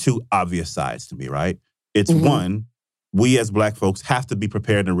 there are 2 obvious sides to me, right? It's one, we as Black folks have to be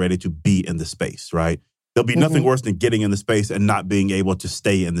prepared and ready to be in the space, right? There'll be nothing worse than getting in the space and not being able to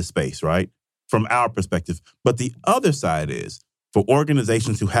stay in the space, right? From our perspective. But the other side is, for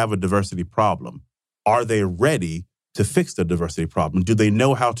organizations who have a diversity problem, are they ready to fix the diversity problem? Do they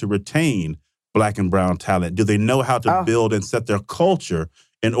know how to retain Black and brown talent? Do they know how to build and set their culture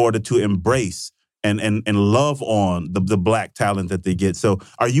in order to embrace and love on the Black talent that they get? So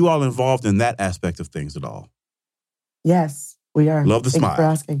are you all involved in that aspect of things at all? Yes, we are. Love the smile.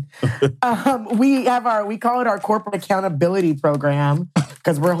 Thank you for asking. We call it our corporate accountability program,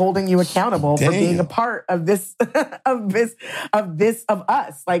 because we're holding you accountable for being a part of this, of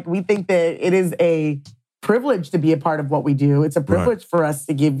us. Like, we think that it is a privilege to be a part of what we do. It's a privilege for us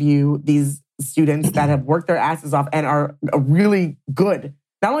to give you these students that have worked their asses off and are really good.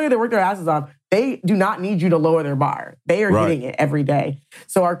 Not only do they work their asses off, they do not need you to lower their bar. They are hitting it every day.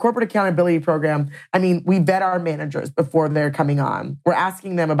 So our corporate accountability program, we vet our managers before they're coming on. We're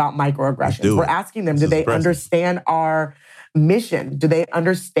asking them about microaggressions. We're asking them, do they understand our mission? Do they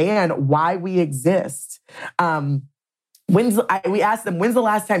understand why we exist? We asked them, when's the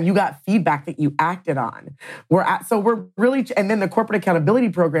last time you got feedback that you acted on? We're really, and then the corporate accountability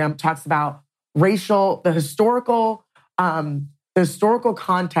program talks about the historical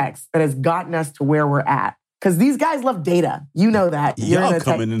context that has gotten us to where we're at. Because these guys love data. You know that. Y'all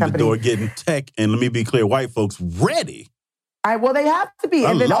coming in the door getting tech, and let me be clear, white folks ready. Well, they have to be.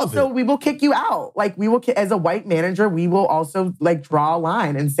 And then also, we will kick you out. Like, we will, as a white manager, we will also like draw a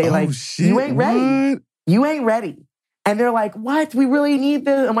line and say, you ain't ready. You ain't ready. And they're like, what? We really need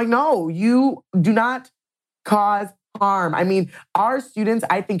this? I'm like, no, you do not cause harm. Our students,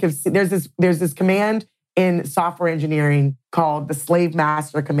 I think, there's this command in software engineering called the slave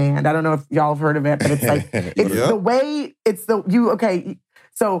master command. I don't know if y'all have heard of it, but it's like,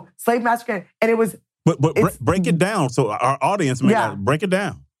 so slave master command, and it was... But break it down so our audience may not break it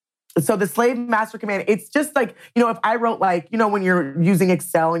down. So the slave master command, it's just like, if I wrote when you're using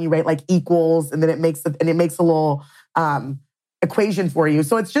Excel and you write like equals, and then it makes a little equation for you.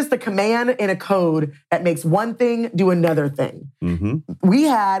 So it's just a command in a code that makes one thing do another thing. We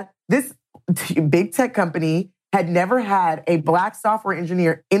had this big tech company had never had a Black software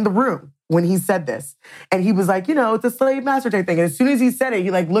engineer in the room when he said this. And he was like, it's a slave master type thing. And as soon as he said it,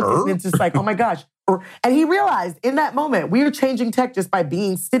 he like looked and it's just like, oh my gosh. And he realized in that moment, we were changing tech just by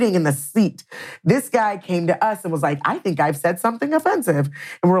sitting in the seat. This guy came to us and was like, I think I've said something offensive.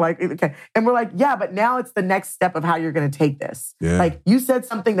 And we're like, okay. And we're like, yeah, but now it's the next step of how you're going to take this. Yeah. Like you said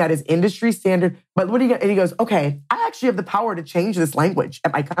something that is industry standard, but what do you, and he goes, okay, I actually have the power to change this language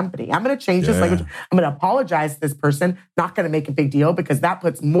at my company. I'm going to change this language. I'm going to apologize to this person. Not going to make a big deal because that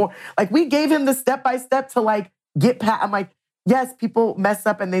puts more, like we gave him the step-by-step to like get past, I'm like, yes, people mess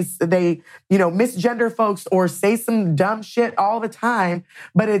up and they misgender folks or say some dumb shit all the time,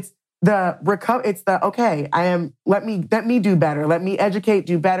 but it's okay, let me do better. Let me educate,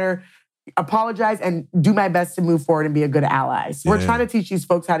 do better, apologize, and do my best to move forward and be a good ally. So we're trying to teach these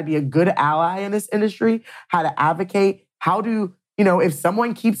folks how to be a good ally in this industry, how to advocate, how to, if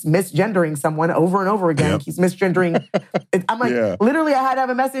someone keeps misgendering someone over and over again, keeps misgendering, I'm like, literally I had to have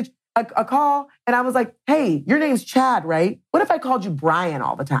a message, a call, and I was like, hey, your name's Chad, right? What if I called you Brian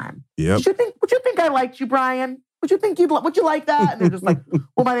all the time? Yep. Would you think I liked you, Brian? Would you like that? And they're just like,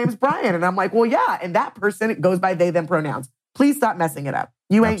 well, my name's Brian. And I'm like, well, yeah. And that person goes by they, them pronouns. Please stop messing it up.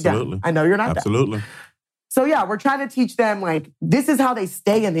 You ain't done. I know you're not done. So yeah, we're trying to teach them like, this is how they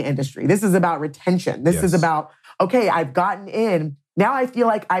stay in the industry. This is about retention. This is about, okay, I've gotten in. Now I feel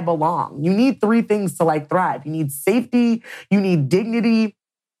like I belong. You need 3 things to like thrive. You need safety, you need dignity,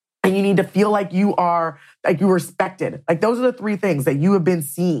 and you need to feel like you're respected. Like those are the 3 things that you have been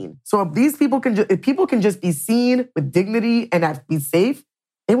seen. So if these people if people can just be seen with dignity and be safe,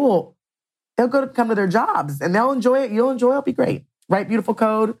 they'll come to their jobs and they'll enjoy it. You'll enjoy it. It'll be great. Write beautiful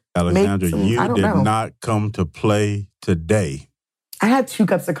code. Alexandra, you did not come to play today. I had 2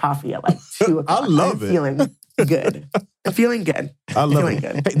 cups of coffee at like 2 o'clock. I love it. Feeling good. I'm feeling good. I love it.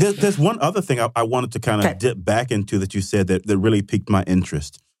 Good. Hey, there's one other thing I wanted to kind of dip back into that you said that really piqued my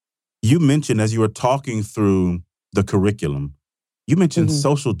interest. You mentioned as you were talking through the curriculum, you mentioned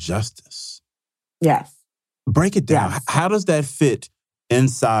social justice. Yes. Break it down. Yes. How does that fit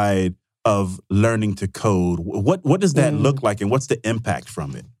inside of learning to code? What does that look like and what's the impact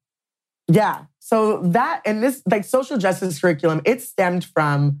from it? Yeah. So that, and this like social justice curriculum, it stemmed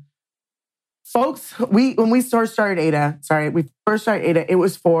from folks, when we first started Ada, it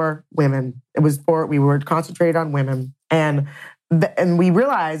was for women. We were concentrated on women. And we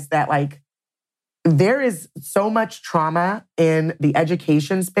realized that like there is so much trauma in the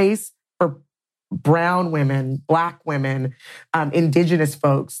education space for brown women, Black women, indigenous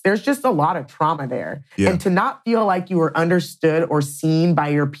folks. There's just a lot of trauma there. Yeah. And to not feel like you were understood or seen by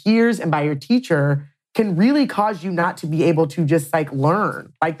your peers and by your teacher can really cause you not to be able to just like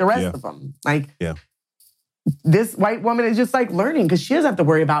learn like the rest of them. Like this white woman is just like learning because she doesn't have to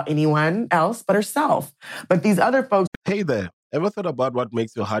worry about anyone else but herself. But these other folks. Hey there. Ever thought about what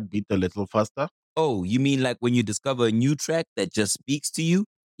makes your heart beat a little faster? Oh, you mean like when you discover a new track that just speaks to you?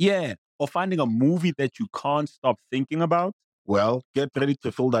 Yeah, or finding a movie that you can't stop thinking about? Well, get ready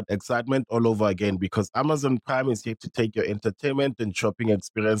to feel that excitement all over again because Amazon Prime is here to take your entertainment and shopping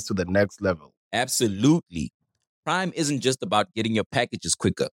experience to the next level. Absolutely. Prime isn't just about getting your packages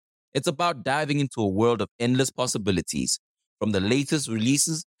quicker. It's about diving into a world of endless possibilities, from the latest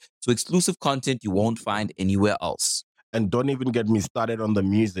releases to exclusive content you won't find anywhere else. And don't even get me started on the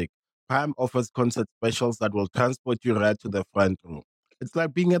music. Prime offers concert specials that will transport you right to the front row. It's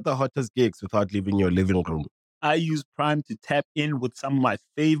like being at the hottest gigs without leaving your living room. I use Prime to tap in with some of my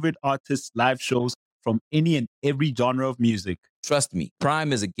favorite artists' live shows from any and every genre of music. Trust me,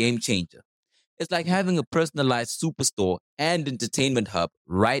 Prime is a game changer. It's like having a personalized superstore and entertainment hub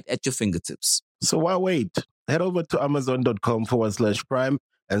right at your fingertips. So why wait? Head over to amazon.com/Prime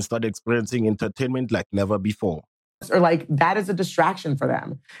and start experiencing entertainment like never before. Or like that is a distraction for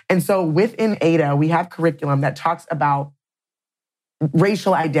them. And so within Ada, we have curriculum that talks about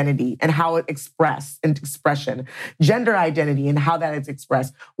racial identity and how it expression, gender identity and how that is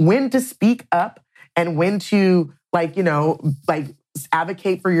expressed, when to speak up and when to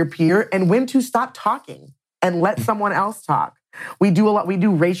advocate for your peer and when to stop talking and let someone else talk. We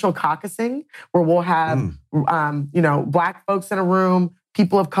do racial caucusing where we'll have, Black folks in a room,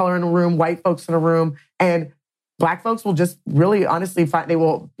 people of color in a room, white folks in a room, and Black folks will just really honestly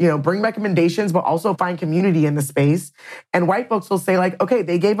bring recommendations, but also find community in the space. And white folks will say like, okay,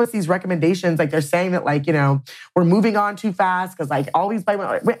 they gave us these recommendations. Like they're saying that we're moving on too fast because like all these,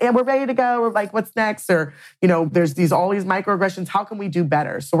 we're ready to go. We're like, what's next? Or, there's all these microaggressions. How can we do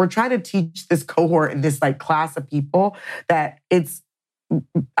better? So we're trying to teach this cohort and this like class of people that it's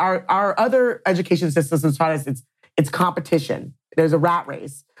our other education systems have taught us it's competition. There's a rat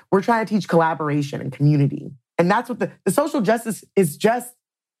race. We're trying to teach collaboration and community. And that's what the social justice is, just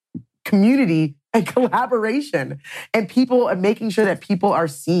community and collaboration and people and making sure that people are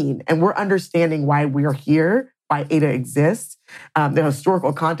seen and we're understanding why we're here, why ADA exists, the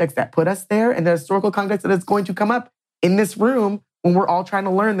historical context that put us there and the historical context that is going to come up in this room when we're all trying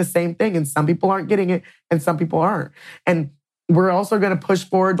to learn the same thing and some people aren't getting it and some people aren't. And we're also going to push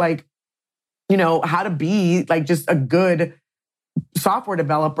forward, like, you know, how to be like just a good software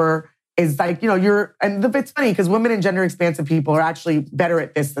developer is like, you know, it's funny because women and gender expansive people are actually better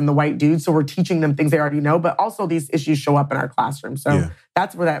at this than the white dudes. So we're teaching them things they already know, but also these issues show up in our classroom. So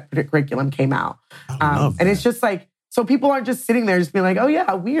that's where that curriculum came out. And it's just like, so people aren't just sitting there just being like, oh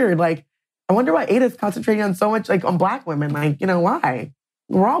yeah, weird. Like, I wonder why ADA's concentrating on so much like on Black women. Like, you know, why?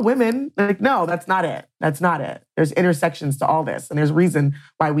 We're all women. Like, no, that's not it. That's not it. There's intersections to all this. And there's a reason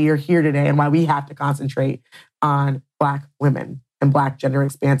why we are here today and why we have to concentrate on Black women and Black gender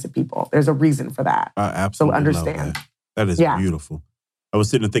expansive people. There's a reason for that. I absolutely so understand. That is beautiful. I was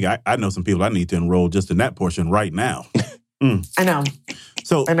sitting and thinking, I know some people I need to enroll just in that portion right now. I know.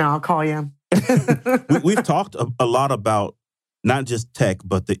 So I know, I'll call you. We've talked a lot about not just tech,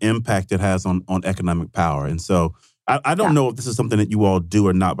 but the impact it has on economic power. And so I don't know if this is something that you all do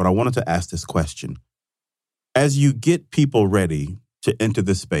or not, but I wanted to ask this question. As you get people ready to enter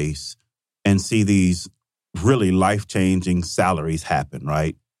the space and see these really life-changing salaries happen,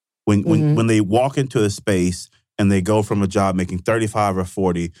 right? When they walk into a space and they go from a job making 35 or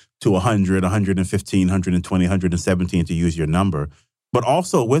 40 to 100, 115, 120, 117 to use your number. But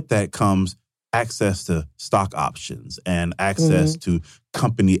also with that comes access to stock options and access to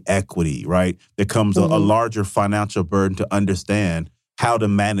company equity, right? There comes a larger financial burden to understand how to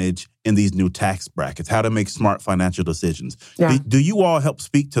manage in these new tax brackets, how to make smart financial decisions. Yeah. Do you all help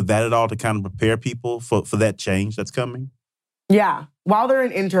speak to that at all to kind of prepare people for that change that's coming? Yeah. While they're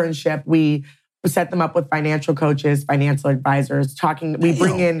in internship, we set them up with financial coaches, financial advisors,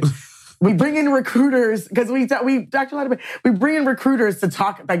 we bring in recruiters because we talked a lot about. We bring in recruiters to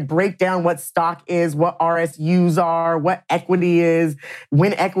talk, like break down what stock is, what RSUs are, what equity is,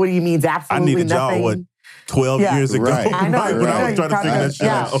 when equity means absolutely nothing. I needed y'all 12 years ago. Right. I know. When I was trying to figure that shit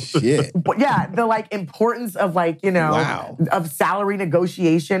out. Shit. But yeah, the like importance of like, you know, of salary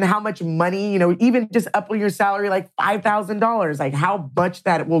negotiation, how much money, you know, even just upping your salary like $5,000, like how much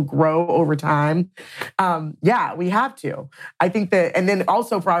that will grow over time. Yeah, we have to. I think that, and then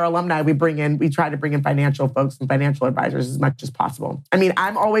also for our alumni, we try to bring in financial folks and financial advisors as much as possible. I mean,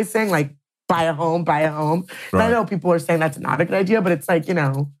 I'm always saying like, buy a home. Right. And I know people are saying that's not a good idea, but it's like, you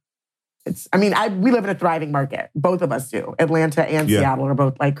know, we live in a thriving market. Both of us do. Atlanta and Seattle are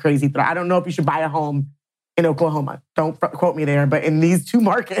both like crazy. I don't know if you should buy a home in Oklahoma. Don't quote me there. But in these two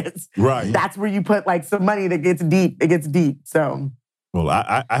markets, that's where you put like some money that gets deep. It gets deep. So, well,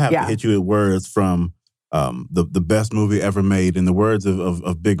 I have to hit you with words from the best movie ever made. In the words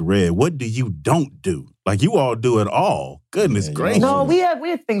of Big Red, what do you don't do? Like you all do it all. Goodness gracious. No, we have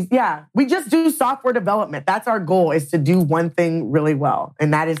things. Yeah, we just do software development. That's our goal, is to do one thing really well,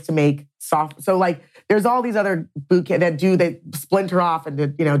 and that is to make software. So like, there's all these other boot camp that splinter off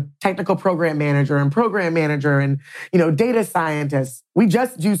into, you know, technical program manager and, you know, data scientists. We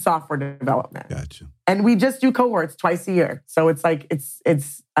just do software development. Gotcha. And we just do cohorts twice a year. So it's like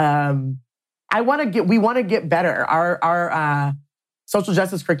we want to get better. Our social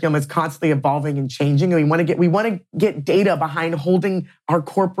justice curriculum is constantly evolving and changing. And we want to get data behind holding our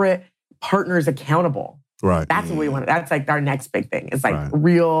corporate partners accountable. Right. That's what we want. That's like our next big thing. It's like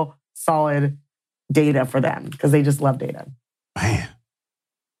real solid data for them because they just love data. Man.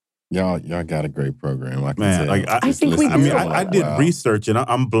 Y'all got a great program. I think we do. I did research and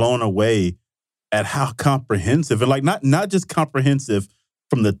I'm blown away at how comprehensive, and like not just comprehensive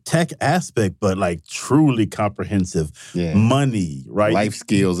from the tech aspect, but like truly comprehensive. Money, right? Life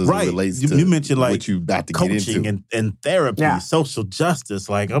skills as it relates to you mentioned like what you about to coaching get into. and therapy, social justice.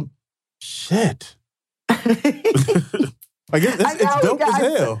 Like, shit. Like it's dope as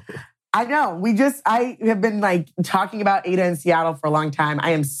hell. I know. I have been like talking about ADA in Seattle for a long time.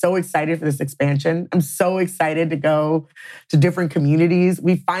 I am so excited for this expansion. I'm so excited to go to different communities.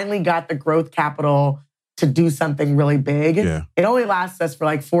 We finally got the growth capital to do something really big. Yeah. It only lasts us for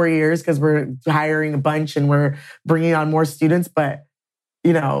like 4 years because we're hiring a bunch and we're bringing on more students. But,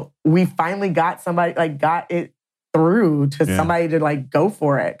 you know, we finally got it through to somebody to like go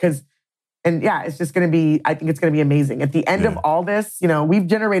for it. It's just going to be, I think it's going to be amazing. At the end of all this, you know, we've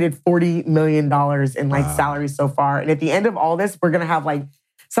generated $40 million in like salaries so far. And at the end of all this, we're going to have like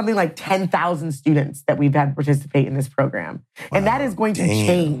something like 10,000 students that we've had participate in this program. And that is going to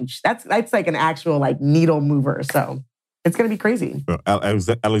change. That's like an actual like needle mover. So It's going to be crazy.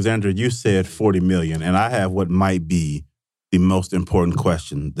 Alexandra, you said 40 million, and I have what might be the most important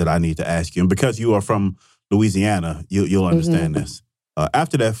question that I need to ask you. And because you are from Louisiana, you'll understand this.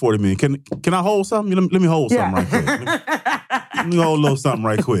 After that 40 million, can I hold something? Let me hold something right quick. Let me hold a little something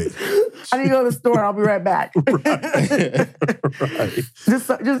right quick. I need to go to the store. I'll be right back. Right.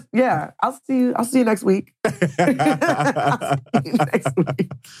 Just yeah. I'll see you next week.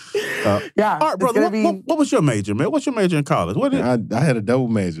 Yeah. All right, brother. What was your major, man? What's your major in college? I had a double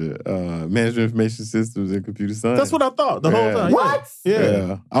major, management information systems and computer science. That's what I thought the whole time. What?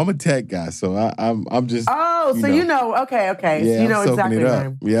 Yeah. I'm a tech guy, so I'm just. Oh, so you know? Okay. Yeah, So you know I'm exactly it what up.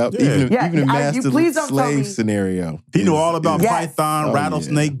 I'm. Yep. Yeah. Even a master please don't tell me. slave scenario. He knew all about Yes. Python,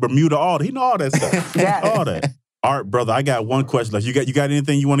 rattlesnake, Bermuda, all that. He knew all that stuff. Yes. All that. All right, brother, I got one question. Like, you got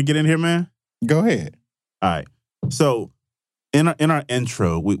anything you want to get in here, man? Go ahead. All right. So in our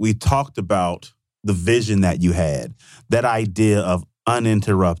intro, we talked about the vision that you had, that idea of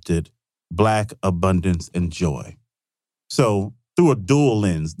uninterrupted Black abundance and joy. So through a dual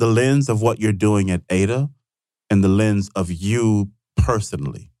lens, the lens of what you're doing at Ada and the lens of you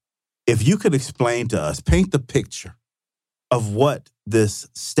personally, if you could explain to us, paint the picture of what this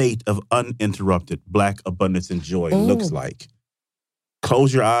state of uninterrupted Black abundance and joy looks like.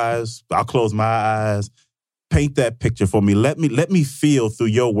 Close your eyes. I'll close my eyes. Paint that picture for me. Let me feel through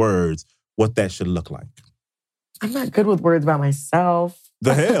your words what that should look like. I'm not good with words by myself.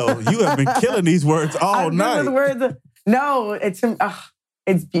 The hell? You have been killing these words all night. I'm good with words. No,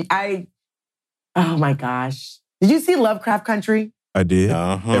 oh my gosh. Did you see Lovecraft Country? I did.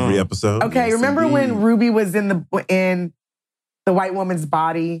 Every episode. Okay, Yes, remember indeed. when Ruby was in the white woman's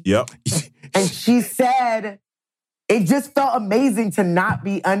body? Yep. And she said, it just felt amazing to not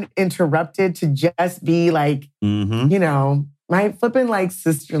be uninterrupted, to just be like, you know, my flipping like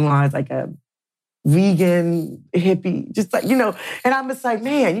sister-in-law is like a vegan hippie, just like, you know, and I'm just like,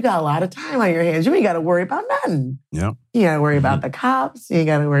 man, you got a lot of time on your hands. You ain't got to worry about nothing. Yep. You got to worry about the cops. You ain't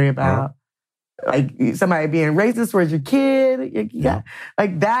got to worry about like somebody being racist towards your kid. You got,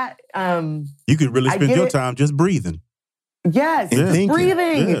 like that. You could really spend your time just breathing. Yes,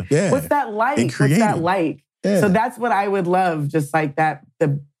 breathing. Yeah. What's that like? What's that like? Yeah. So that's what I would love, just like that,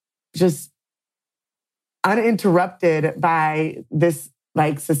 just uninterrupted by this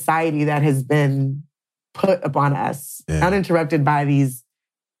like society that has been put upon us, uninterrupted by these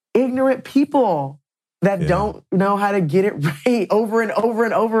ignorant people that don't know how to get it right over and over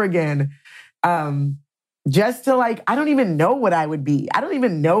and over again. Just to like, I don't even know what I would be. I don't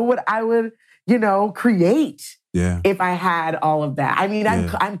even know what I would, you know, create. Yeah. If I had all of that. I mean,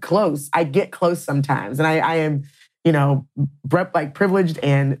 I'm close. I get close sometimes. And I am, you know, like privileged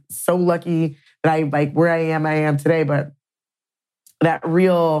and so lucky that I like where I am today. But that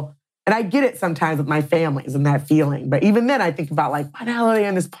real, and I get it sometimes with my families and that feeling. But even then I think about like, why the hell are they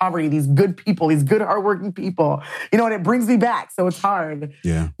in this poverty? These good people, these good hardworking people, you know, and it brings me back. So it's hard.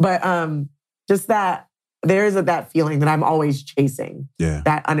 Yeah. But just that, there is that feeling that I'm always chasing. Yeah.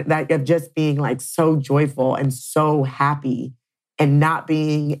 That of just being like so joyful and so happy and not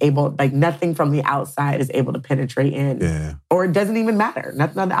being able, like nothing from the outside is able to penetrate in. Yeah. Or it doesn't even matter.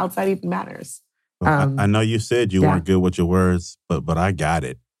 Nothing on the outside even matters. Well, I know you said you weren't good with your words, but I got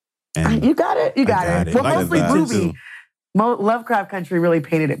it. And you got it. You got it. Well, like mostly Ruby. Lovecraft Country really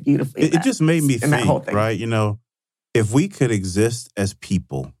painted it beautifully. It just made me that whole think, thing. right? You know, if we could exist as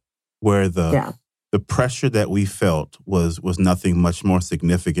people where the pressure that we felt was nothing much more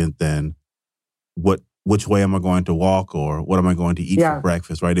significant than which way am I going to walk or what am I going to eat for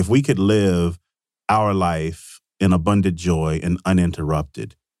breakfast, right? If we could live our life in abundant joy and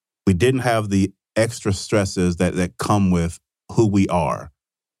uninterrupted, we didn't have the extra stresses that come with who we are.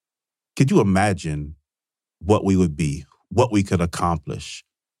 Could you imagine what we would be, what we could accomplish?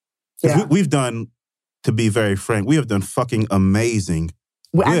 We've done, to be very frank, we have done fucking amazing.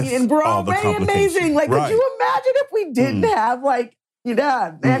 I mean, and we're already amazing. Like, could you imagine if we didn't have like,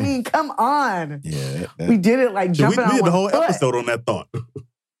 I mean, come on. Yeah. We did it like jumping on one foot. We did the whole episode on that thought.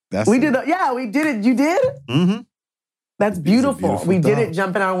 We did it. You did? Mm-hmm. That's beautiful. We did it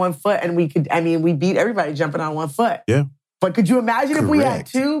jumping on one foot and we beat everybody jumping on one foot. Yeah. But could you imagine if we had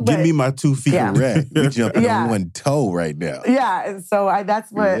two? Give me my 2 feet. Correct. We jumping on one toe right now. Yeah. And so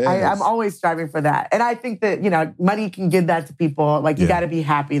that's what I'm always striving for that. And I think that, money can give that to people. Like you got to be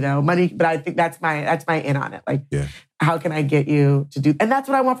happy though. Money, but I think that's my in on it. Like, how can I get you to do? And that's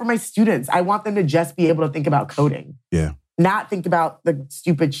what I want for my students. I want them to just be able to think about coding. Yeah. Not think about the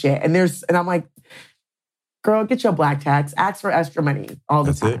stupid shit. And I'm like, girl, get your black tax. Ask for extra money all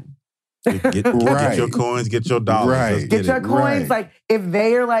the time. Get your coins, get your dollars. Right. Get your coins. Like, if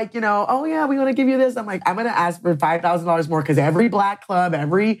they are like, oh yeah, we want to give you this. I'm like, I'm going to ask for $5,000 more because every Black club,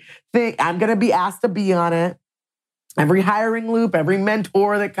 everything, I'm going to be asked to be on it. Every hiring loop, every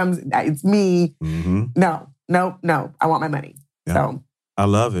mentor that comes, it's me. Mm-hmm. No. I want my money. Yeah. So I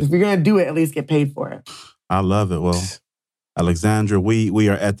love it. If you're going to do it, at least get paid for it. I love it. Well, Alexandra, we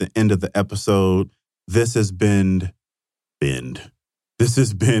are at the end of the episode. This has been Beyond.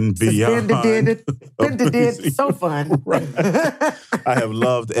 So fun. Right. I have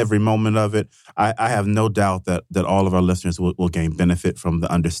loved every moment of it. I have no doubt that all of our listeners will gain benefit from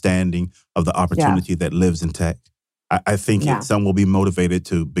the understanding of the opportunity that lives in tech. I think some will be motivated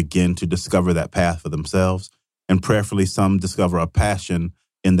to begin to discover that path for themselves, and prayerfully some discover a passion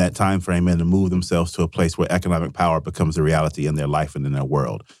in that time frame and to move themselves to a place where economic power becomes a reality in their life and in their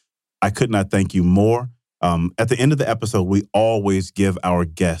world. I could not thank you more. At the end of the episode, we always give our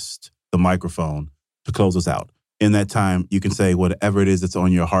guest the microphone to close us out. In that time, you can say whatever it is that's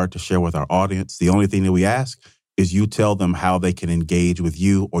on your heart to share with our audience. The only thing that we ask is you tell them how they can engage with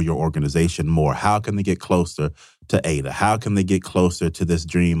you or your organization more. How can they get closer to Ada? How can they get closer to this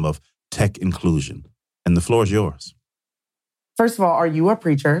dream of tech inclusion? And the floor is yours. First of all, are you a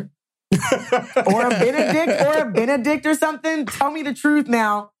preacher? or a Benedict or something? Tell me the truth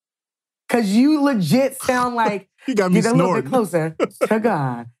now. Because you legit sound like you got me get a little bit closer to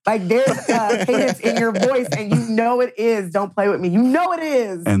God. Like there's cadence in your voice and you know it is. Don't play with me. You know it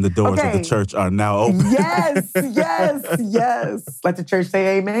is. And the doors of the church are now open. Yes. Let the church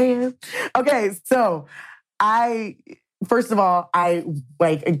say amen. Okay, so first of all, I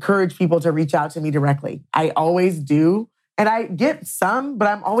encourage people to reach out to me directly. I always do. And I get some, but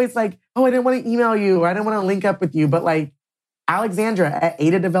I'm always like, I didn't want to email you or I didn't want to link up with you. But Alexandra at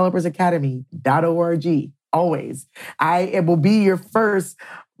adadevelopersacademy.org. Always. It will be your first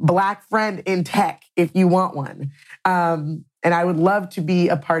Black friend in tech if you want one. And I would love to be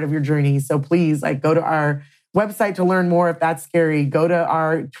a part of your journey. So please go to our website to learn more if that's scary. Go to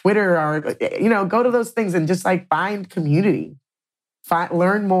our Twitter, go to those things and just find community.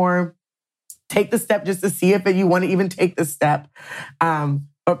 Learn more. Take the step just to see if you want to even take the step.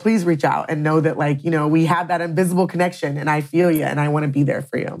 But please reach out and know that we have that invisible connection and I feel you and I want to be there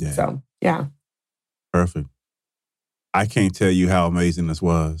for you. Yeah. So, yeah. Perfect. I can't tell you how amazing this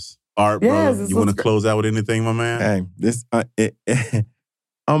was. Art, bro, you want to close out with anything, my man? Hey, this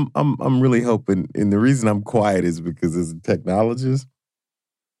I'm really hoping, and the reason I'm quiet is because as a technologist,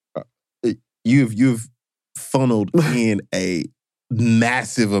 you've funneled in a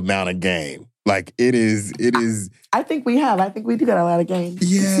massive amount of game. It is. I think we have. I think we do got a lot of game.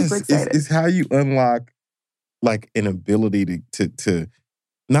 Yes, super excited. It's how you unlock an ability to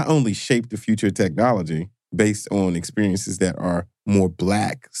not only shape the future of technology based on experiences that are more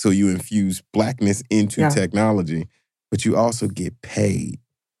Black. So you infuse Blackness into technology, but you also get paid.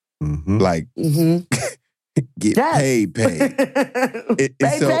 Mm-hmm. Get paid.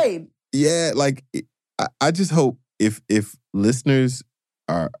 Paid. Yeah, I just hope if listeners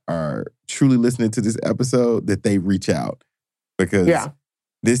are truly listening to this episode that they reach out because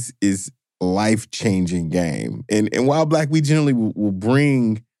this is life-changing game. And while Black, we generally will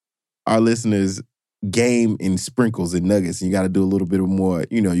bring our listeners game in sprinkles and nuggets, and you got to do a little bit more,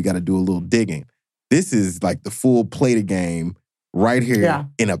 you got to do a little digging. This is the full plate of game right here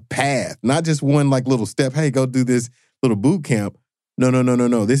in a path, not just one little step, hey, go do this little boot camp.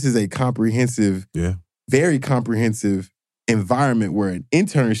 No. This is a comprehensive, very comprehensive environment where an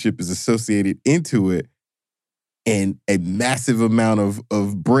internship is associated into it, and a massive amount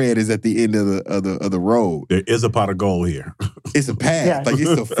of bread is at the end of the road. There is a pot of gold here. It's a path, it's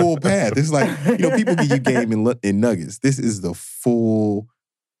a full path. It's people give you game in nuggets. This is the full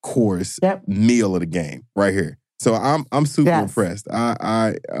course meal of the game right here. So I'm super impressed.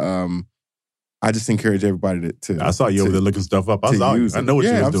 I just encourage everybody to. I saw you over there looking stuff up. I know what you was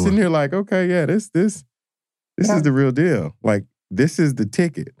doing. I'm sitting here okay, this is the real deal. This is the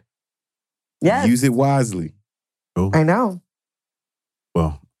ticket. Yes. Use it wisely. Cool. I know.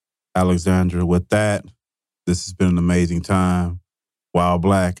 Well, Alexandra, with that, this has been an amazing time. While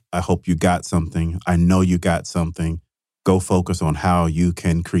Black, I hope you got something. I know you got something. Go focus on how you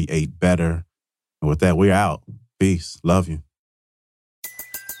can create better. And with that, we're out. Peace. Love you.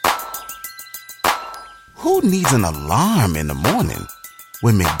 Who needs an alarm in the morning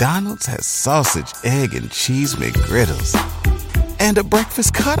when McDonald's has sausage, egg, and cheese McGriddles and a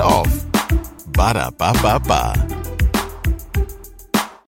breakfast cutoff? Ba-da-ba-ba-ba.